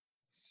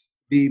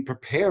be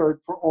prepared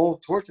for all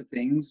sorts of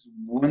things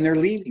when they're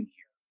leaving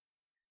here.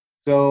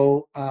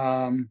 So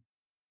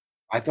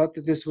I thought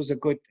that this was a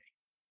good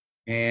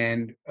thing.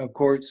 And of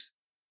course,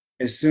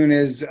 as soon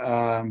as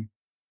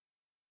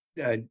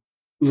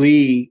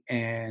Lee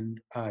and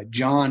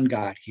John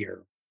got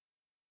here,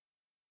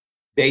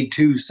 they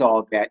too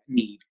saw that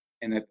need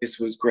and that this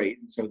was great.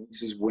 And so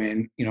this is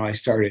when, you know, I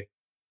started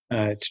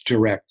to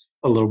direct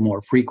a little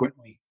more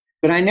frequently.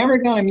 But I never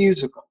got a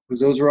musical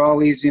because those were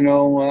always, you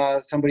know,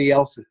 somebody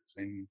else's.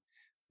 And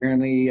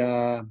apparently,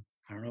 I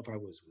don't know if I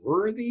was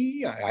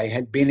worthy. I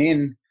had been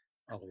in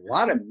a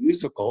lot of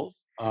musicals.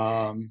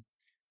 In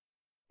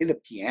the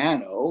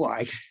piano,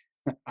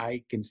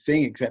 I can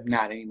sing, except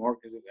not anymore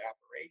because of the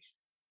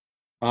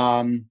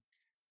operation.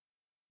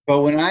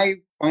 But when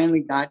I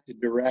finally got to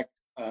direct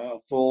a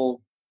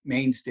full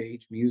main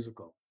stage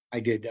musical, I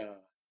did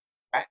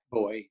Bat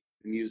Boy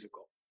the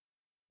musical.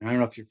 And I don't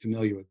know if you're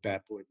familiar with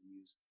Bat Boy the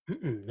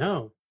musical.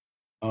 No.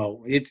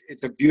 Oh, it's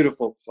a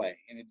beautiful play,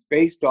 and it's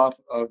based off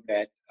of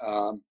that.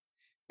 And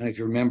if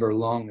you remember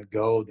long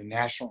ago, the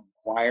National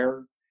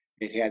Enquirer,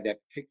 it had that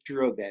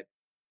picture of that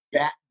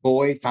bat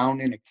boy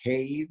found in a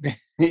cave.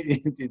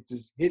 It's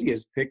this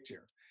hideous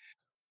picture.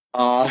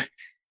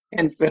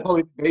 And so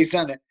it's based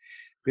on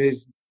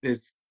this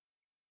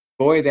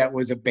boy that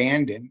was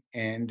abandoned,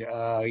 and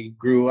he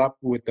grew up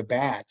with the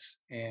bats.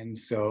 And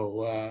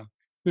so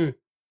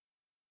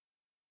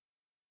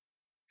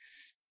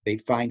they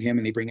find him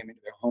and they bring him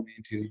into their home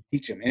and to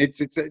teach him. And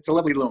it's a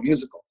lovely little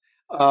musical.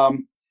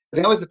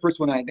 But that was the first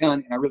one I'd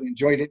done, and I really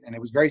enjoyed it, and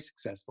it was very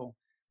successful.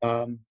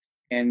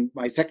 And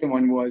my second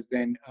one was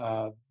then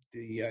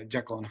the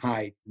Jekyll and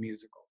Hyde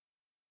musical,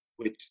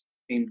 which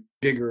became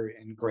bigger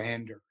and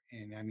grander.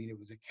 And I mean, it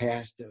was a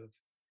cast of,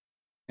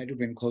 had to have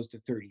been close to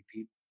 30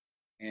 people.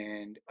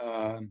 And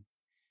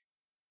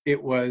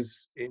it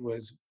was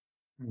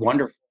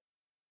wonderful.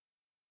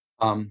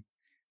 I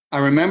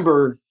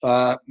remember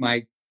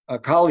my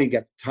colleague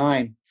at the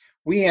time,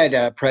 we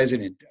had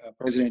President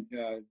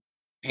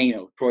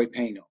Pano, Troy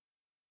Pano,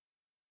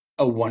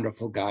 a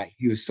wonderful guy.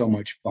 He was so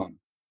much fun.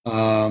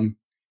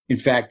 In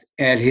fact,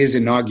 at his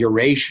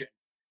inauguration,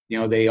 you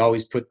know, they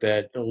always put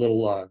the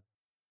little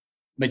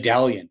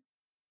medallion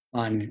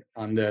on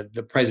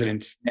the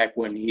president's neck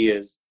when he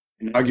is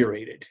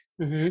inaugurated.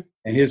 Mm-hmm.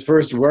 And his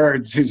first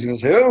words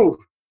is, "Oh,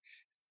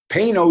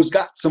 Pano's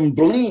got some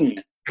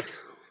bling."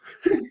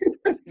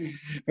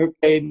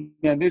 Okay,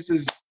 now this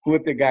is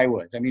what the guy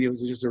was. I mean, he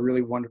was just a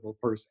really wonderful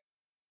person.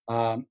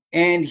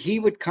 And he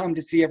would come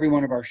to see every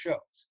one of our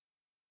shows,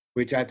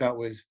 which I thought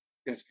was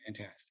just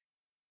fantastic.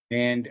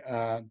 And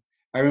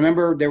I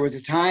remember there was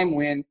a time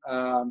when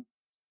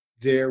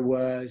there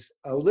was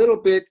a little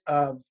bit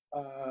of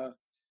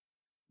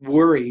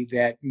worry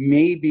that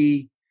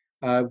maybe,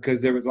 because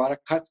there was a lot of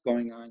cuts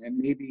going on, and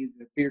maybe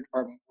the theater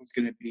department was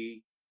going to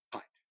be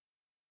cut.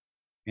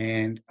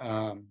 And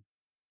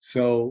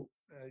so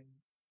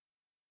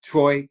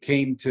Troy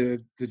came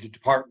to the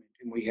department,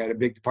 and we had a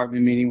big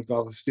department meeting with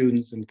all the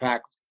students and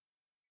faculty,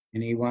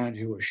 and he wanted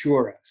to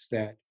assure us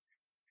that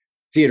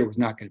theater was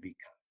not going to be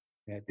cut,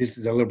 that this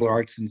is a liberal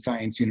arts and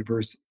science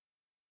university,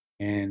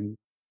 and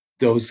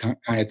those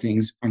kind of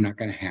things are not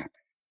going to happen.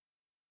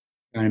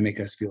 Trying to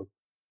make us feel,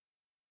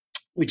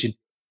 which it,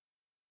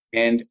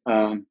 and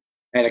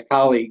had a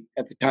colleague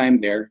at the time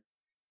there,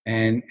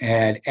 and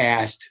had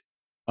asked,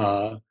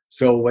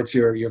 "So, what's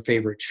your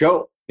favorite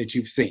show that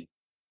you've seen?"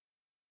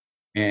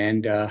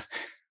 And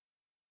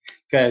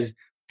because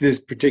this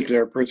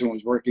particular person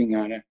was working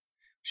on a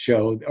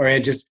show, or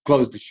had just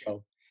closed the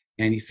show,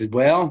 and he said,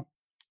 "Well, to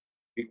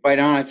be quite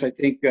honest, I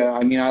think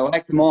I mean I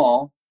like them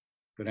all,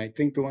 but I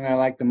think the one I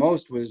liked the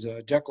most was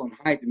Jekyll and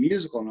Hyde the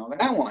musical." Now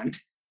that one,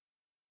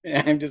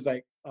 and I'm just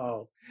like,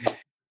 "Oh,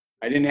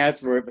 I didn't ask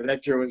for it, but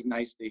that sure was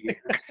nice to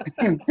hear."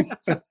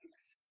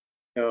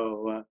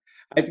 So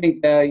I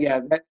think yeah,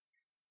 that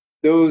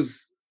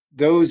those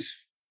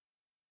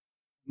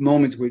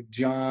moments with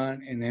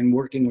John and then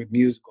working with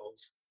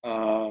musicals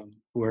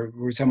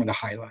were some of the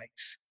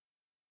highlights.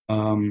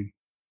 You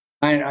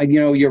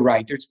know, you're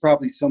right. There's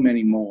probably so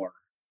many more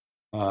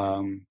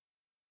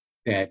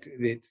that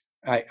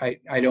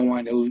I don't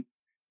want to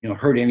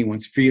hurt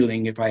anyone's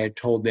feeling if I had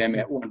told them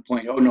at one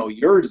point, "Oh no,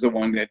 yours the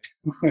one that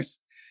was,"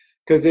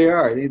 because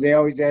they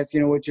always ask,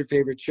 "What's your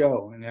favorite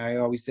show?" And I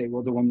always say,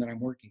 "Well, the one that I'm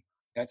working on.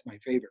 That's my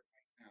favorite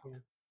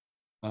right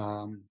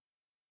now."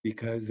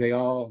 Because they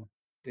all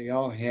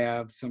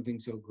have something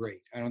so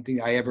great. I don't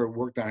think I ever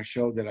worked on a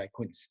show that I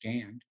couldn't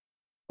stand.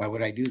 Why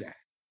would I do that?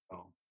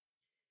 So,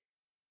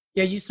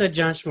 Yeah, you said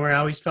John Schmore. I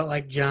always felt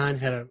like John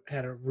had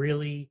a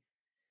really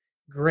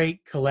great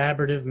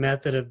collaborative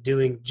method of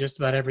doing just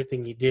about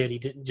everything he did. He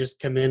didn't just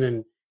come in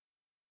and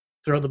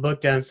throw the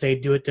book down and say,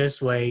 "Do it this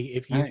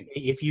way." right,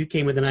 If you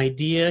came with an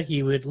idea,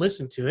 he would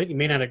listen to it. He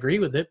may not agree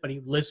with it, but he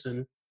would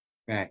listen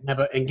right,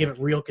 and give right,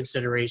 it real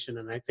consideration.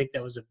 And I think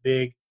that was a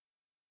big,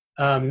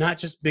 not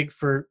just big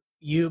for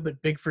you,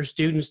 but big for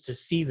students to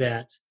see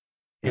that.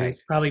 And right,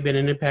 it's probably been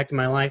an impact in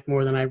my life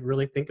more than I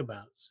really think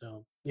about.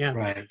 So yeah,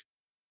 right.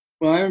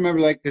 Well, I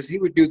remember because he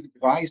would do the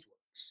devised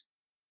works,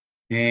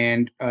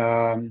 and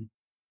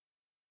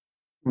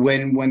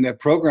when the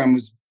program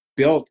was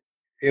built,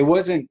 it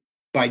wasn't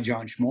by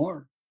John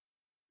Schmore.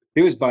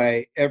 It was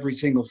by every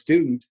single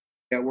student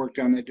that worked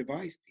on the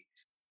devised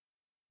piece.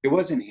 It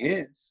wasn't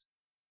his.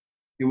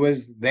 It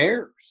was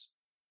theirs.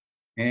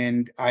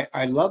 And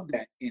I love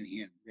that in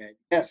him, that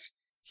yes,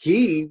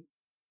 he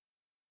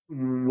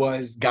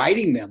was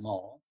guiding them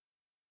all,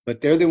 but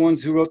they're the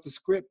ones who wrote the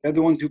script. They're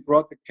the ones who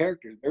brought the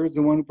characters. They're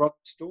the one who brought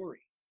the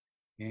story.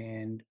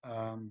 And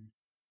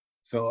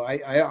so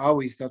I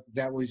always thought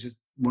that was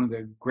just one of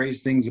the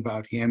greatest things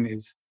about him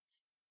is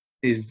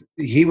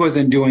he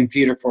wasn't doing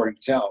theater for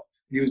himself.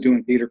 He was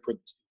doing theater for the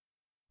students.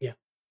 yeah,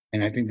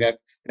 And I think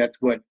that's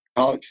what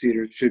college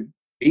theater should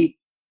be,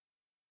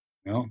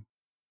 you know.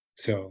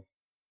 So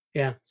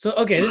yeah. So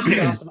okay, this is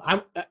awesome.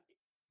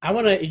 I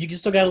want to. You can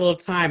still got a little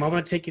time. I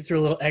want to take you through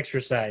a little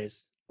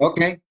exercise.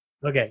 okay,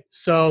 Okay,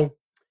 so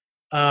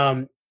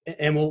and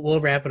we'll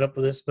wrap it up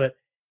with this. But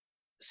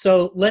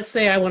so let's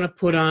say I want to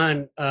put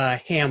on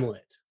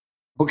Hamlet,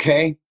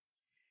 okay,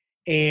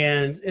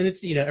 and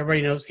it's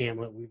everybody knows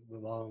Hamlet. We've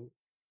all.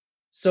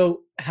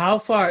 So how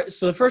far?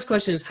 So the first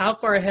question is, how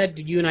far ahead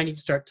do you and I need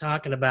to start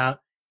talking about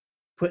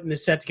putting the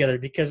set together?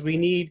 Because we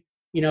need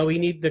we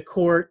need the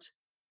court,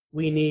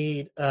 we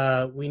need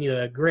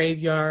a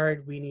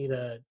graveyard, we need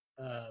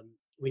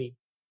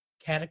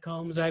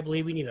catacombs, I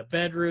believe, we need a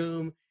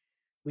bedroom,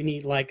 we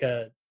need like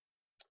a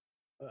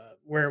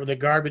where the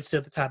garbage sit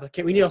at the top of the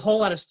kit. We need a whole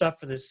lot of stuff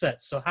for this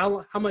set. So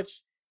how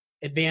much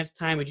advanced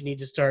time would you need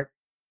to start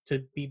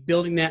to be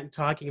building that and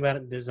talking about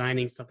it and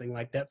designing something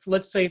like that?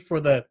 Let's say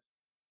for the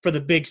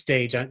big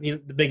stage on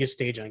the biggest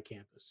stage on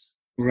campus.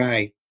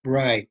 right,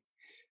 right.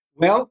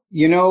 Well,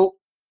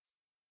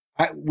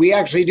 we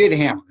actually did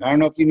Hamlet. I don't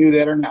know if you knew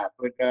that or not,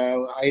 but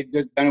I had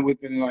just done it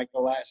within like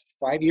the last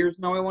 5 years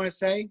now, I want to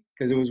say,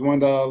 because it was one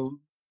of the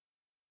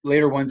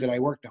later ones that I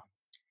worked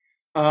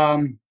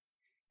on.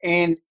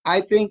 And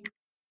I think,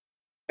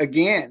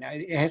 again,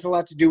 it has a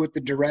lot to do with the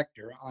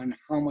director on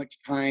how much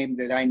time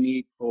that I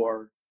need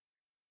for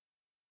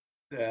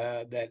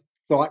that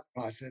thought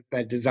process,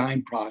 that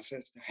design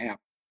process to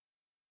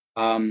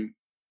happen.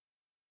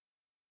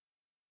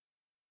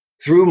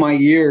 Through my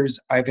years,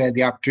 I've had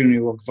the opportunity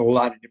to work with a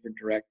lot of different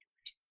directors.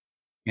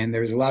 And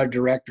there's a lot of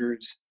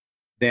directors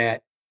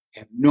that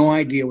have no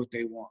idea what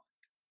they want.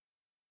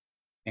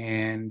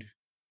 And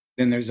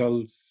then there's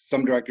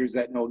some directors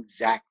that know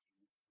exactly.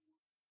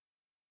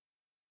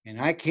 And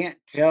I can't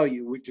tell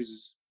you which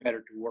is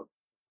better to work,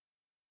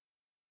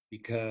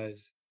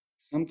 because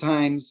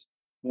sometimes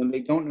when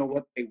they don't know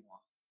what they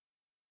want,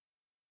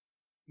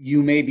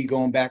 you may be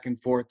going back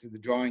and forth to the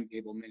drawing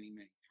table many,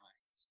 many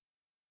times.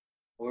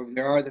 Or if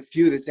there are the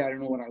few that say, "I don't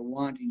know what I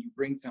want," and you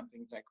bring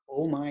something, it's like,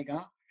 "Oh my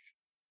gosh,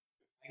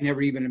 I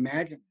never even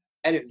imagined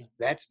that.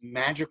 That's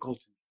magical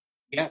to me.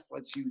 Yes,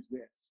 let's use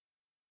this."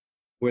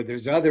 where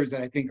there's others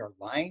that I think are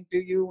lying to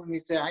you when they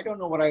say, I don't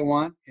know what I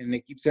want. And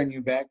they keep sending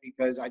you back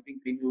because I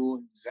think they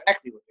knew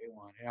exactly what they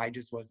wanted. I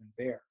just wasn't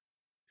there.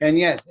 And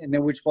yes, and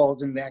then which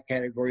falls in that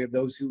category of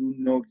those who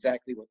know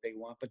exactly what they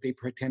want, but they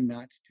pretend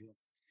not to.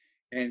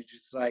 And it's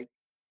just like,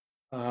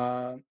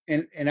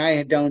 and I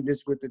had done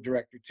this with the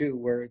director too,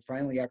 where it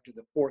finally after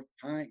the fourth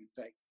time, it's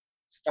like,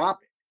 stop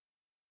it.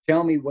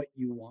 Tell me what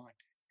you want,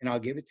 and I'll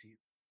give it to you.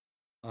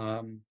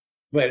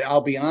 But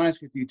I'll be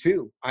honest with you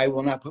too. I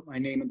will not put my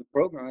name in the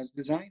program as a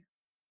designer.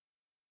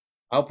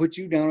 I'll put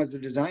you down as a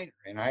designer,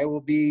 and I will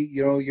be,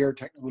 your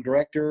technical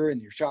director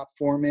and your shop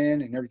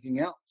foreman and everything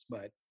else.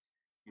 But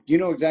if you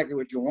know exactly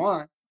what you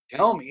want,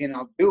 tell me, and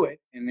I'll do it,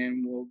 and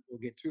then we'll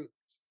get through this.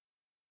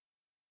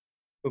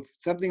 But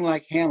something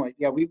like Hamlet,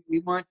 yeah, we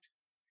want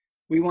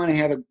to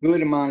have a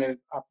good amount of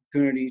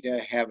opportunity to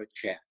have a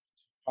chat,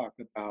 talk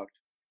about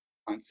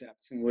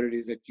concepts and what it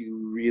is that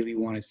you really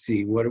want to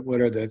see. What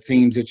are the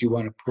themes that you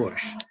want to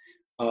push?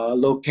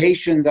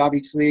 Locations,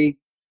 obviously,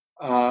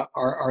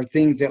 are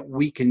things that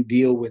we can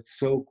deal with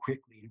so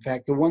quickly. In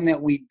fact, the one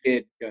that we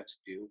did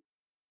just do,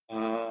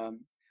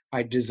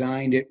 I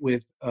designed it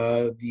with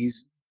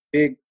these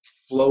big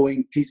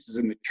flowing pieces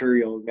of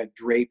material that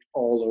draped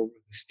all over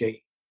the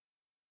stage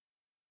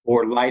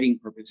for lighting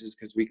purposes,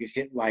 because we could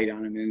hit light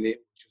on them and it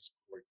was just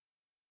gorgeous.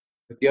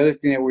 But the other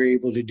thing that we were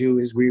able to do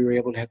is we were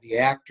able to have the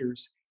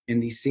actors in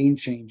these scene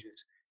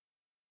changes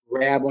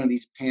grab one of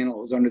these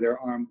panels under their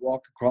arm,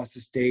 walk across the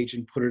stage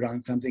and put it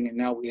on something, and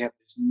now we have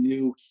this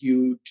new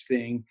huge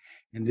thing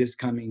and this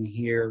coming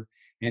here.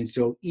 And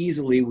so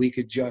easily we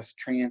could just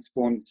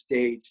transform the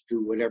stage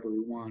to whatever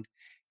we want.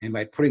 And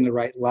by putting the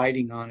right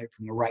lighting on it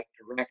from the right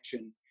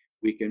direction,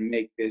 we can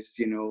make this,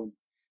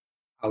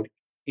 out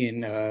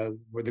in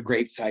where the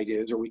gravesite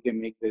is, or we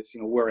can make this,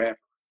 wherever.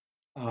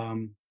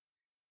 And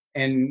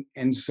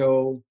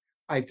so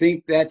I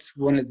think that's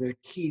one of the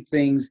key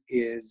things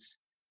is,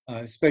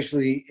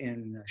 especially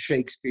in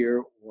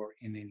Shakespeare or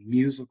in any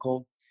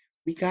musical,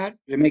 we got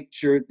to make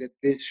sure that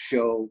this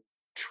show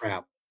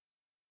travels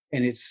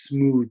and it's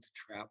smooth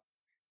travel.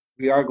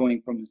 We are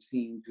going from the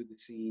scene to the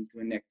scene to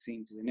the next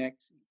scene to the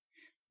next scene.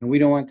 And we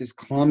don't want this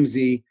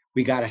clumsy,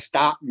 we got to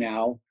stop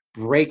now,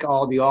 break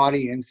all the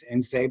audience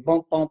and say,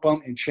 bump, bump,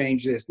 bump, and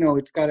change this. No,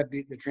 it's got to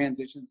be, the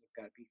transitions have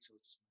got to be so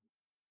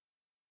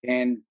smooth.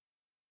 And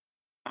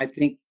I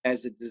think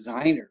as a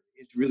designer,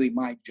 it's really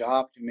my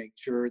job to make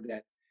sure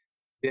that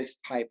this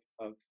type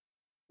of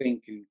thing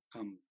can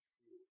come,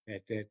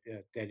 that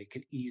it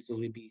can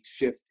easily be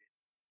shifted,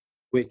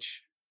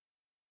 which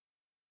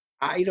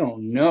I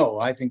don't know.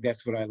 I think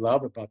that's what I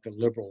love about the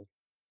liberal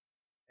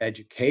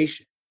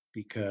education,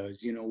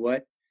 because you know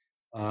what?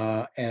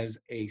 As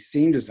a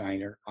scene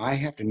designer, I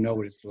have to know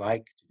what it's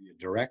like to be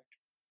a director.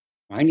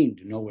 I need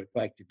to know what it's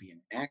like to be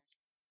an actor.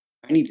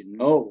 I need to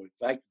know what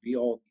it's like to be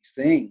all these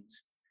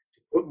things,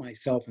 to put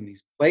myself in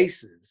these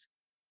places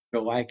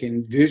so I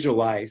can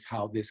visualize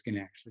how this can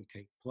actually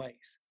take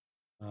place.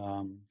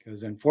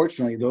 Because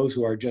unfortunately, those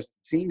who are just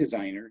scene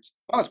designers,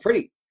 oh, it's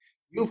pretty.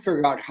 You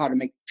figure out how to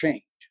make the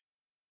change.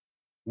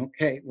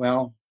 Okay,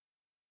 well,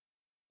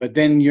 but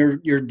then your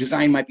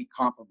design might be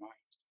compromised.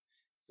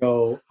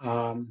 So,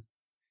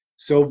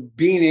 so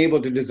being able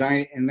to design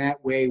it in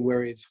that way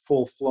where it's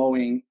full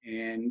flowing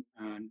and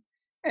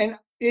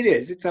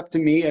it's up to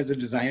me as a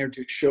designer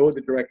to show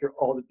the director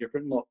all the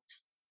different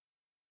looks.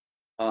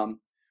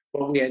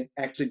 What we had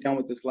actually done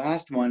with this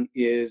last one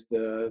is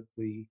the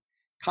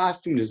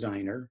costume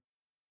designer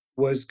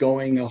was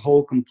going a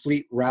whole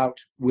complete route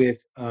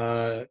with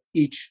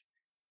each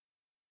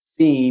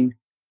scene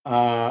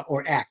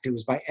or act. It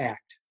was by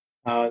act.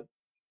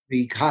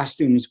 The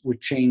costumes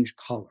would change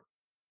color.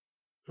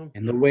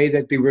 And the way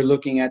that they were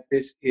looking at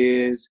this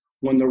is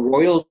when the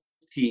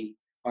royalty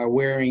are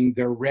wearing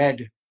their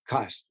red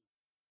costume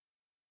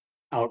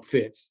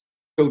outfits,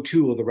 so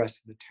too will the rest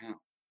of the town.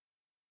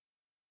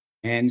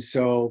 And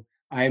so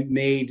I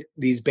made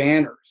these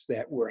banners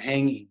that were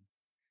hanging,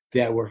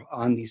 that were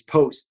on these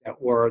posts,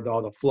 that were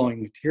all the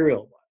flowing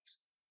material was.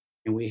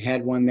 And we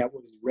had one that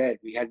was red,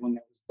 we had one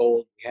that was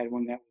gold, we had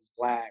one that was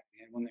black,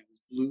 we had one that was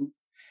blue.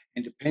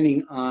 And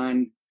depending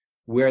on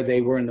where they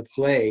were in the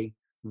play,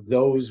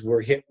 those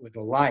were hit with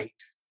a light.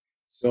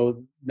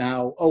 So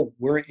now, oh,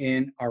 we're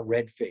in our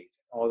red phase.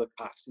 All the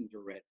costumes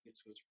are red.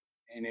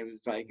 And it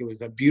was like, it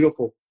was a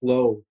beautiful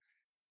flow,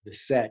 the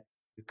set,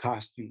 the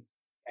costume,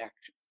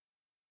 action.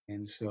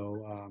 And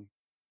so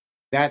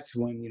that's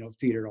when,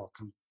 theater all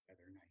comes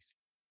together nice.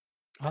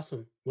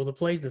 Awesome. Well, the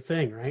play's the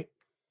thing, right?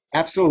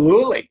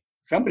 Absolutely.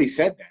 Somebody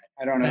said that.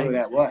 I don't know who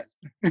that was.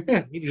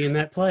 Maybe in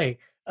that play.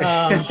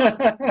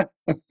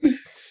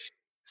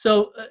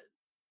 So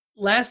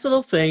last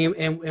little thing,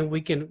 and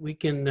we can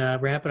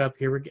wrap it up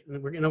here. We're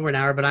getting over an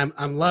hour, but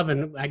I'm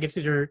loving. I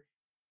consider.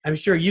 I'm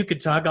sure you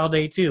could talk all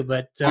day too,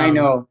 but I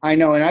know,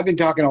 and I've been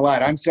talking a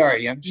lot. I'm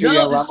sorry. I'm sure you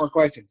have a lot more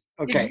questions.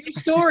 Okay,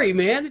 it's your story,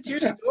 man. It's your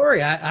story.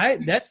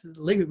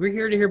 We're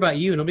here to hear about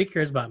you. Nobody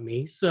cares about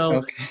me.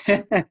 So,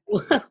 okay.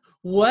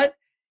 what?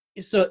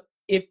 So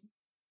if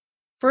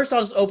first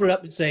I'll just open it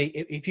up and say,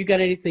 if you got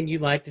anything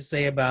you'd like to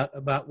say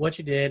about what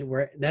you did,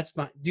 where that's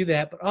fine, do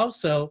that. But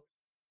also,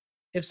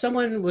 if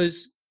someone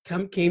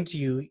came to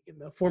you,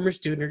 a former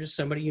student or just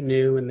somebody you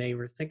knew, and they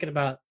were thinking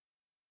about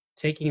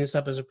taking this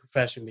up as a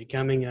profession,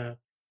 becoming a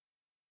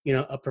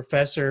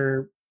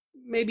professor,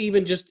 maybe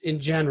even just in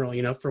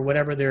general, for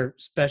whatever their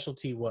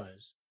specialty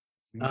was,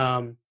 Mhm.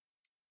 um,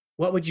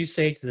 what would you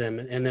say to them?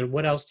 And then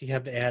what else do you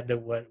have to add to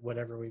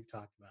whatever we've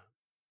talked about?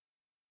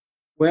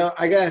 Well,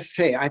 I gotta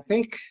say, I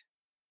think,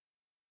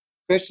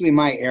 especially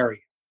my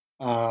area,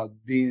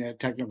 being a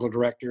technical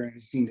director and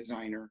a scene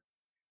designer,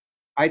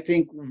 I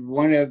think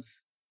one of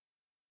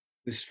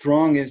the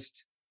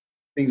strongest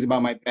things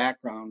about my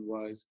background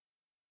was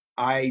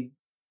I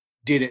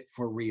did it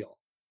for real.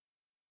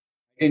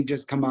 I didn't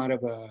just come out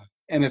of a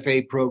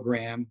MFA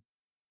program,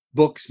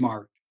 book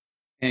smart,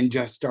 and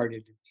just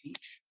started to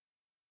teach.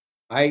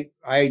 I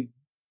I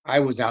I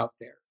was out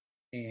there,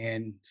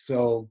 and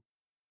so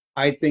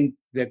I think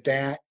that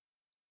that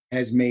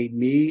has made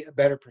me a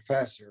better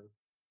professor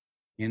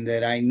in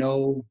that I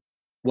know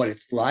what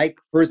it's like,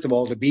 first of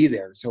all, to be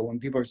there. So when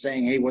people are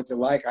saying, "Hey, what's it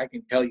like?" I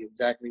can tell you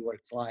exactly what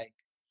it's like.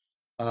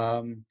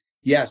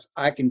 Yes,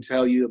 I can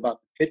tell you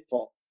about the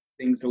pitfalls,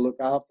 things to look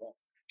out for.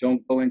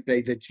 Don't go and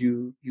say that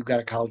you got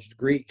a college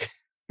degree.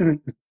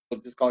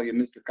 They'll just call you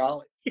Mr.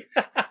 College.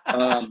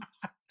 Um,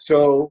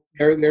 so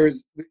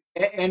there's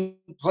and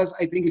plus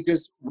I think it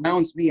just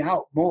rounds me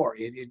out more.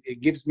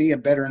 It gives me a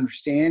better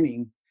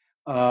understanding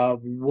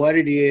of what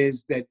it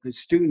is that the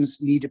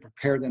students need to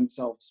prepare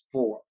themselves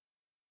for.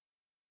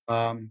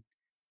 Um,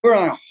 we're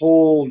on a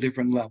whole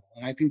different level,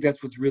 and I think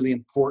that's what's really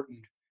important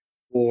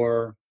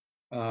for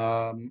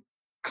um,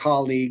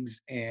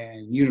 colleagues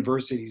and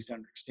universities to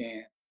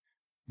understand.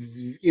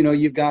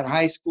 You've got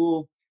high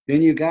school,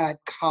 then you got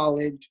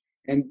college,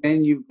 and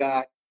then you've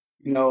got,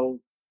 you know,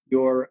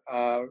 your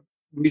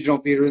regional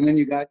theater, and then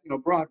you got,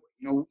 Broadway.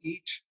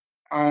 Each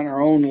on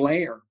our own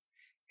layer.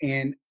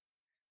 And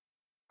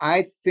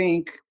I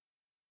think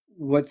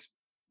what's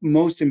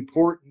most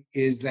important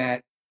is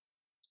that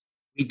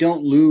we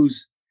don't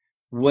lose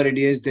what it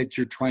is that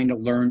you're trying to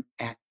learn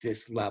at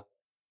this level.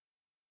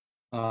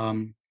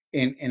 Um,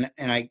 and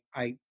I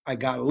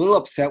got a little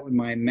upset with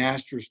my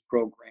master's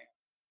program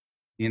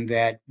in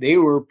that they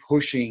were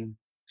pushing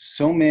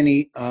so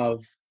many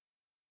of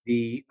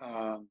the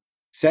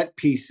set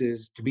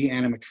pieces to be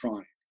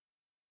animatronic.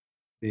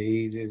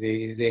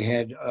 They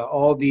had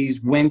all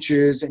these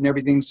winches and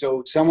everything,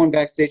 so someone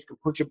backstage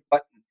could push a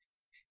button,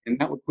 and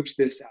that would push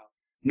this out.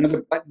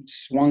 Another button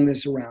swung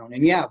this around,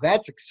 and yeah,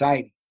 that's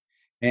exciting.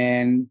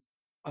 And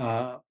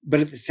but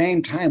at the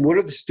same time, what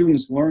are the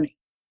students learning?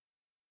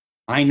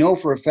 I know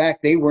for a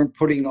fact they weren't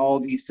putting all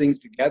these things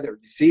together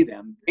to see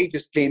them. They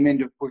just came in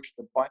to push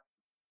the button.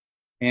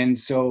 And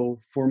so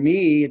for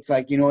me, it's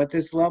like, at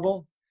this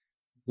level,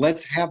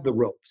 let's have the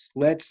ropes.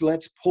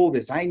 Let's pull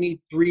this. I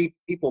need 3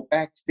 people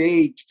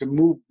backstage to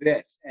move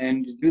this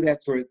and to do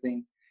that sort of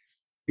thing.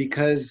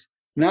 Because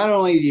not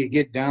only do you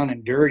get down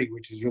and dirty,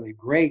 which is really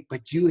great,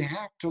 but you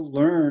have to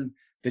learn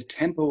the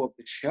tempo of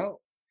the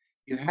show.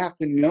 You have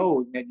to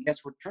know that,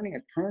 yes, we're turning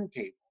a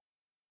turntable.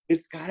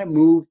 It's got to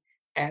move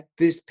at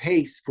this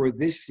pace for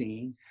this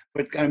scene,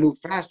 but it's got to move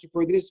faster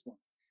for this one.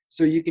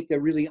 So you get to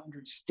really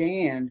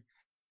understand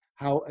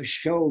how a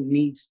show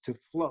needs to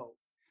flow.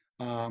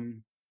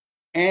 Um,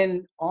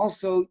 and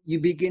also, you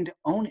begin to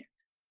own it.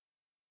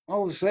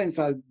 All of a sudden, it's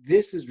like,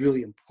 this is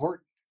really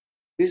important.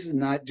 This is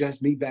not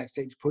just me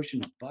backstage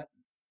pushing a button.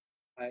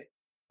 I,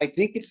 I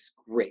think it's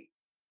great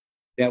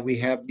that we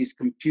have these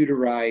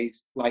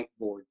computerized light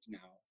boards now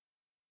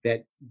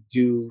that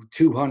do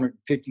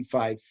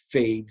 255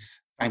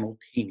 fades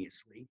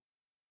simultaneously.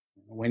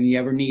 When you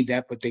ever need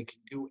that, but they can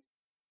do it.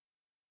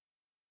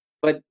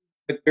 But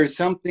there's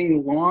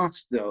something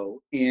lost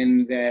though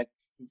in that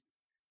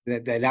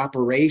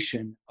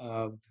operation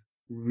of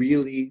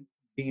really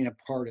being a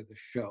part of the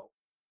show.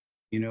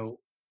 You know,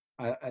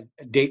 I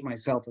date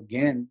myself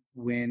again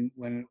when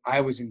I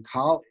was in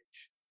college.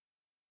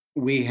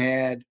 We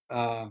had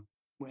and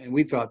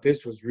we thought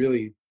this was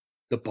really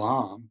the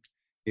bomb.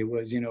 It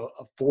was a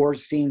 4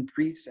 scene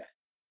preset,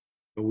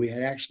 but we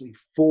had actually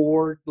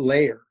 4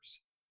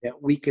 layers that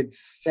we could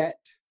set,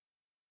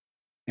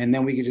 and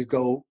then we could just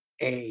go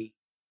A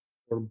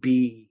or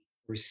B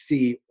or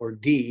C or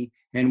D,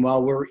 and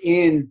while we're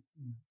in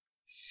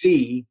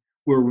C,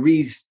 we're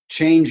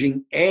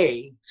changing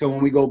A. So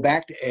when we go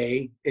back to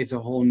A, it's a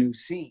whole new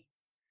scene.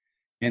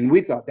 And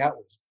we thought that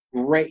was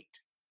great.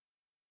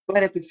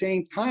 But at the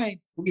same time,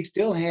 we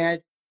still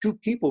had 2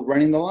 people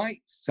running the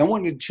lights.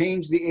 Someone had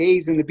changed the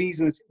A's and the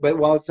B's, but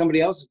while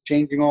somebody else is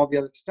changing all the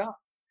other stuff.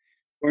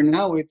 Or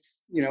now it's,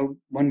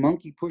 one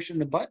monkey pushing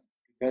the button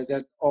because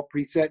that's all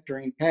preset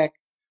during tech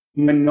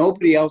when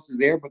nobody else is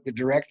there but the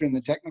director and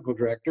the technical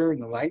director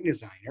and the lighting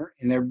designer,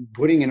 and they're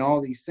putting in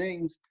all these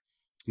things.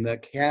 And the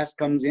cast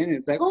comes in and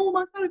it's like, oh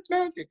my God, it's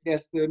magic.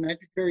 Yes, the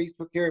magic fairies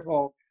took care of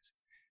all this.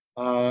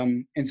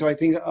 And so I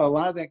think a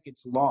lot of that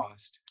gets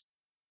lost.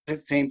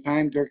 At the same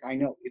time, Dirk, I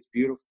know it's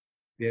beautiful.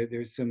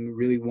 There's some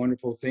really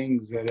wonderful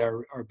things that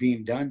are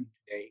being done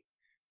today.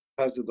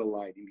 because of the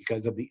lighting,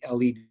 because of the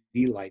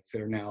LED lights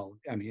that are now,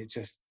 I mean, it's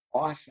just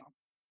awesome.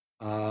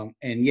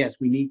 And yes,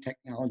 we need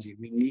technology.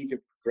 We need to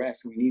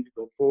progress. We need to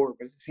go forward.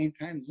 But at the same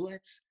time,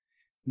 let's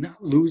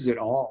not lose it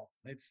all.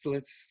 Let's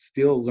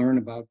still learn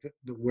about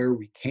the where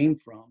we came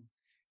from,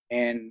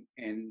 and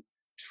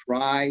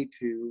try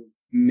to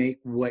make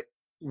what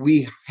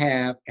we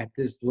have at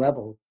this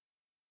level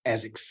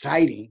as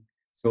exciting.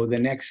 So the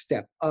next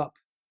step up,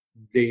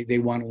 they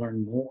want to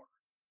learn more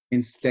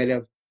instead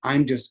of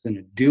I'm just going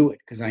to do it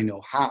because I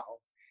know how.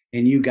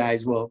 And you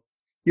guys, well,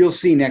 you'll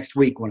see next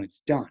week when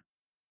it's done.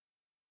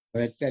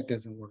 But that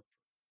doesn't work.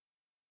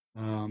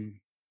 Um,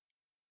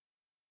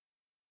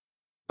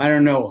 I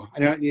don't know. I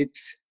don't.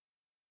 It's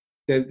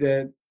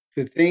the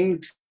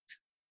things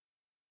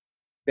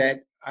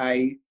that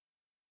I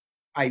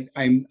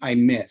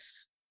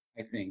miss.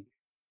 I think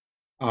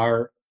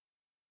are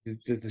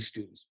the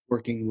students,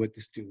 working with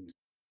the students,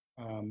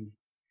 um,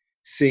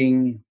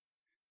 seeing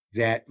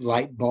that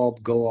light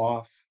bulb go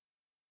off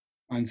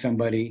on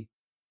somebody,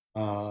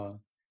 uh,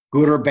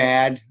 good or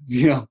bad.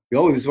 You know,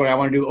 oh, this is what I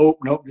want to do. Oh,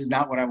 nope, this is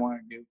not what I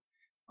want to do.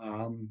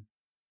 Um,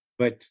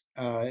 but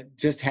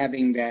just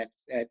having that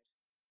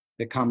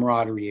the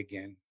camaraderie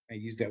again. I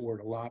use that word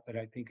a lot, but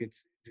I think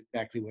it's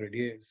exactly what it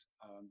is,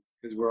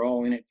 because we're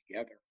all in it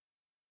together.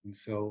 And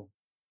so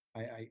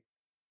I'm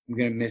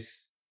gonna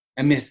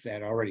I miss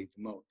that already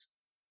the most.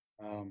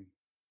 Um,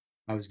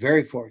 I was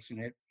very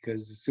fortunate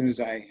because as soon as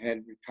I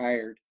had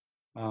retired,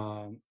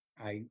 um,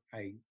 I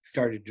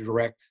started to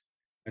direct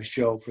a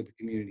show for the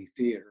community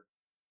theater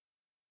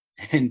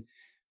and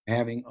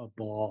having a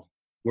ball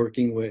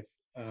working with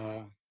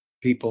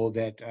people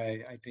that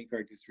I think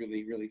are just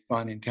really, really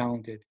fun and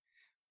talented.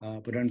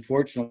 But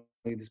unfortunately,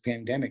 this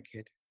pandemic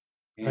hit,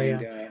 Oh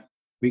and yeah.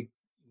 we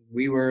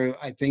we were,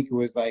 I think it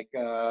was like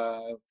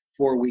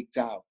 4 weeks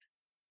out,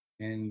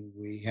 and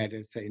we had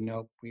to say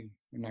nope, we're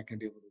not going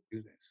to be able to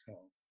do this. So,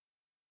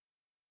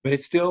 but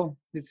it's still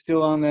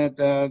on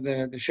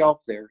the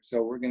shelf there.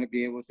 So we're going to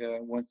be able to,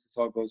 once this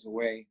all goes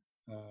away.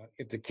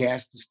 If the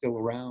cast is still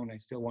around, I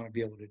still want to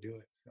be able to do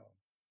it. So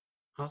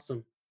Awesome.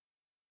 yeah.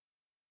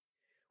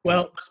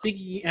 Well,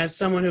 speaking as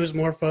someone who is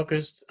more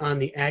focused on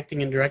the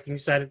acting and directing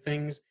side of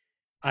things,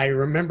 I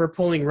remember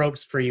pulling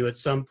ropes for you at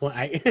some point.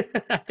 I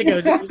think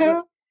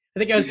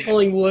I was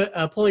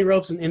pulling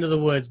ropes and Into the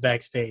Woods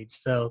backstage.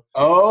 So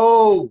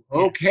Oh, yeah,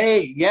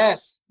 okay.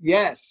 Yes,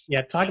 yes,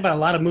 yeah. Talk about a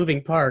lot of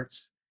moving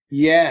parts.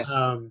 yes.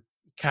 Um,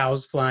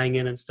 Cows flying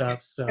in and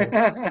stuff. So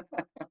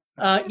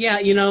yeah,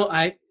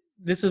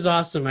 this is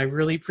awesome. I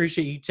really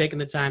appreciate you taking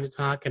the time to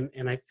talk,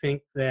 and I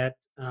think that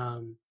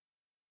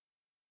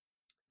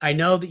I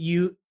know that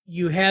you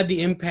had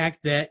the impact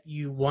that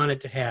you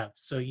wanted to have.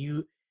 So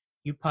you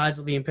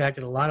positively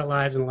impacted a lot of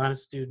lives and a lot of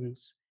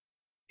students,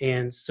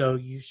 and so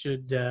you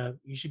should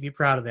be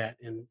proud of that.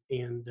 And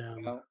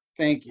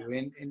Thank yeah. you.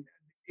 And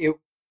it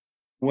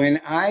when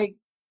I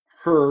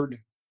heard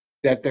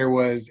that there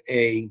was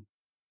a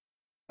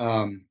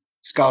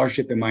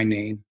scholarship in my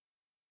name,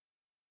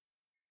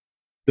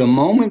 the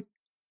moment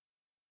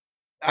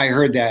I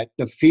heard that,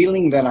 the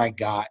feeling that I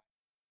got,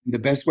 the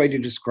best way to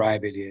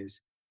describe it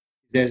is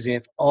as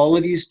if all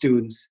of you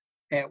students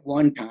at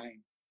one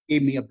time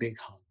gave me a big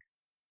hug.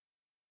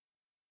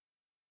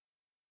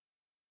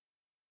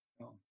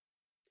 So,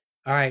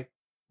 All right.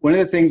 one of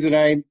the things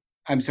that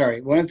I'm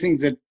sorry, one of the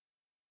things that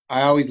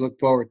I always look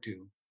forward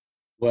to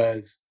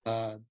was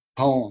a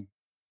poem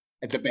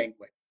at the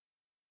banquet,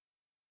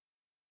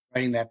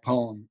 writing that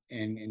poem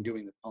and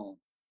doing the poem.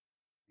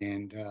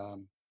 And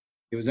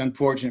it was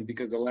unfortunate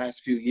because the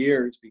last few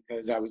years,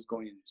 because I was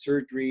going into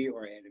surgery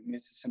or I had to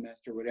miss a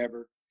semester,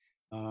 whatever,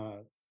 uh,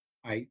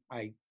 I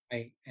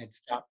had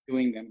stopped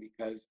doing them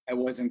because I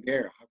wasn't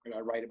there. How could I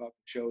write about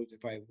the shows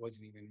if I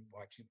wasn't even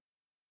watching?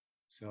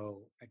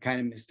 So I kind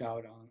of missed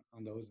out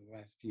on those in the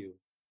last few.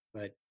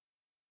 But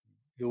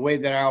the way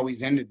that I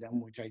always ended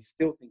them, which I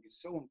still think is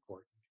so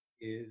important,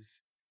 is,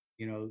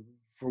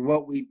 for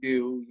what we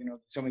do,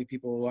 so many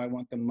people, "Oh, I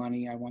want the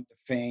money, I want the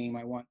fame,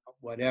 I want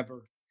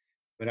whatever."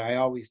 But I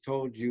always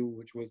told you,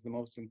 which was the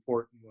most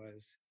important,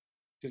 was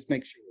just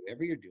make sure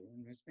whatever you're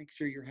doing, just make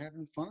sure you're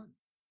having fun.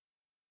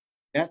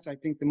 That's, I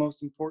think, the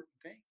most important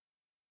thing,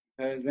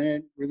 because then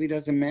it really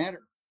doesn't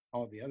matter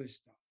all the other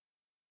stuff.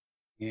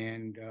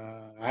 And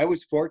I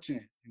was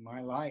fortunate in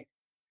my life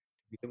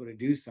to be able to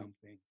do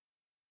something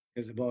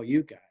because of all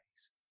you guys,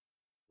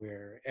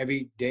 where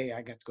every day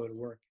I got to go to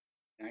work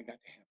and I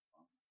got to have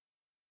fun.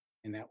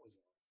 And that was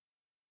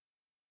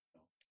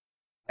all. So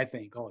I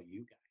thank all you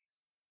guys.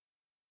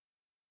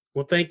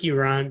 Well, thank you,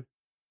 Ron.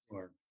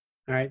 Or,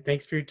 All right.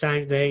 Thanks for your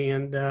time today.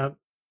 And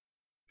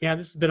yeah,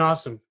 this has been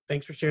awesome.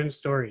 Thanks for sharing the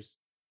stories.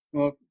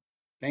 well,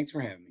 thanks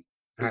for having me.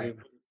 All right.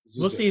 This was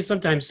We'll see good. you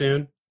sometime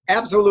soon.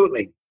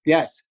 Absolutely.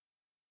 Yes.